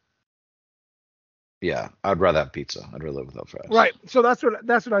 Yeah, I'd rather have pizza. I'd rather live without fries. Right. So that's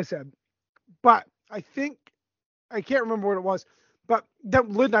what I said. But I think I can't remember what it was, but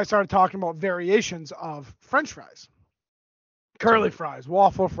then Lynn and I started talking about variations of French fries, curly fries,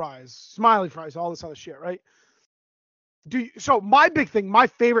 waffle fries, smiley fries, all this other shit, right? So my big thing, my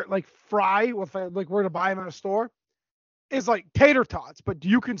favorite like fry, if I like were to buy them at a store, is like tater tots. But do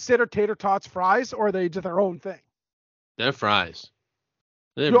you consider tater tots fries, or are they just their own thing? They're fries.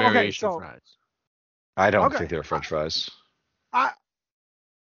 They're Okay, variation so- fries. I don't Okay. think they're French fries. I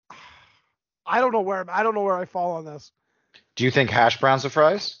don't know where I fall on this. Do you think hash browns are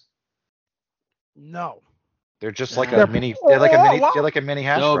fries? No. They're just like They're- a mini. They're like a mini. well- They're like a mini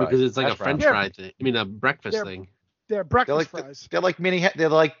hash. No, fry. because it's like Hash a French browns. fry thing. I mean, a breakfast They're- thing. They're breakfast They're like fries. they're like mini. They're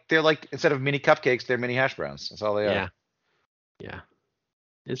like instead of mini cupcakes, they're mini hash browns. That's all they are. Yeah. Yeah.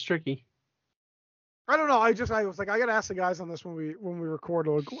 It's tricky. I don't know. I was like, I gotta ask the guys on this when we record,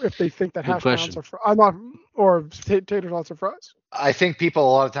 like, if they think that Good hash browns question. are I'm not, or tater tots are fries. I think people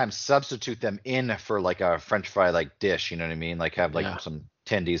a lot of times substitute them in for like a French fry like dish. You know what I mean? Like have like Yeah. some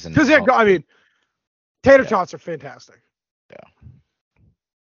tendies and. Because I mean, tater Yeah. tots are fantastic.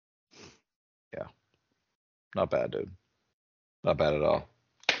 Not bad, dude. Not bad at all.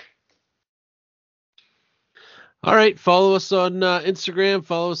 All right. Follow us on Instagram.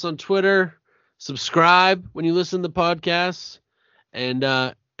 Follow us on Twitter. Subscribe when you listen to the podcasts. And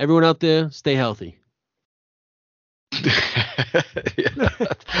everyone out there, stay healthy. Yeah,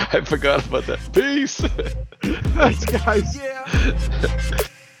 I forgot about that. Peace. Thanks, guys. Yeah.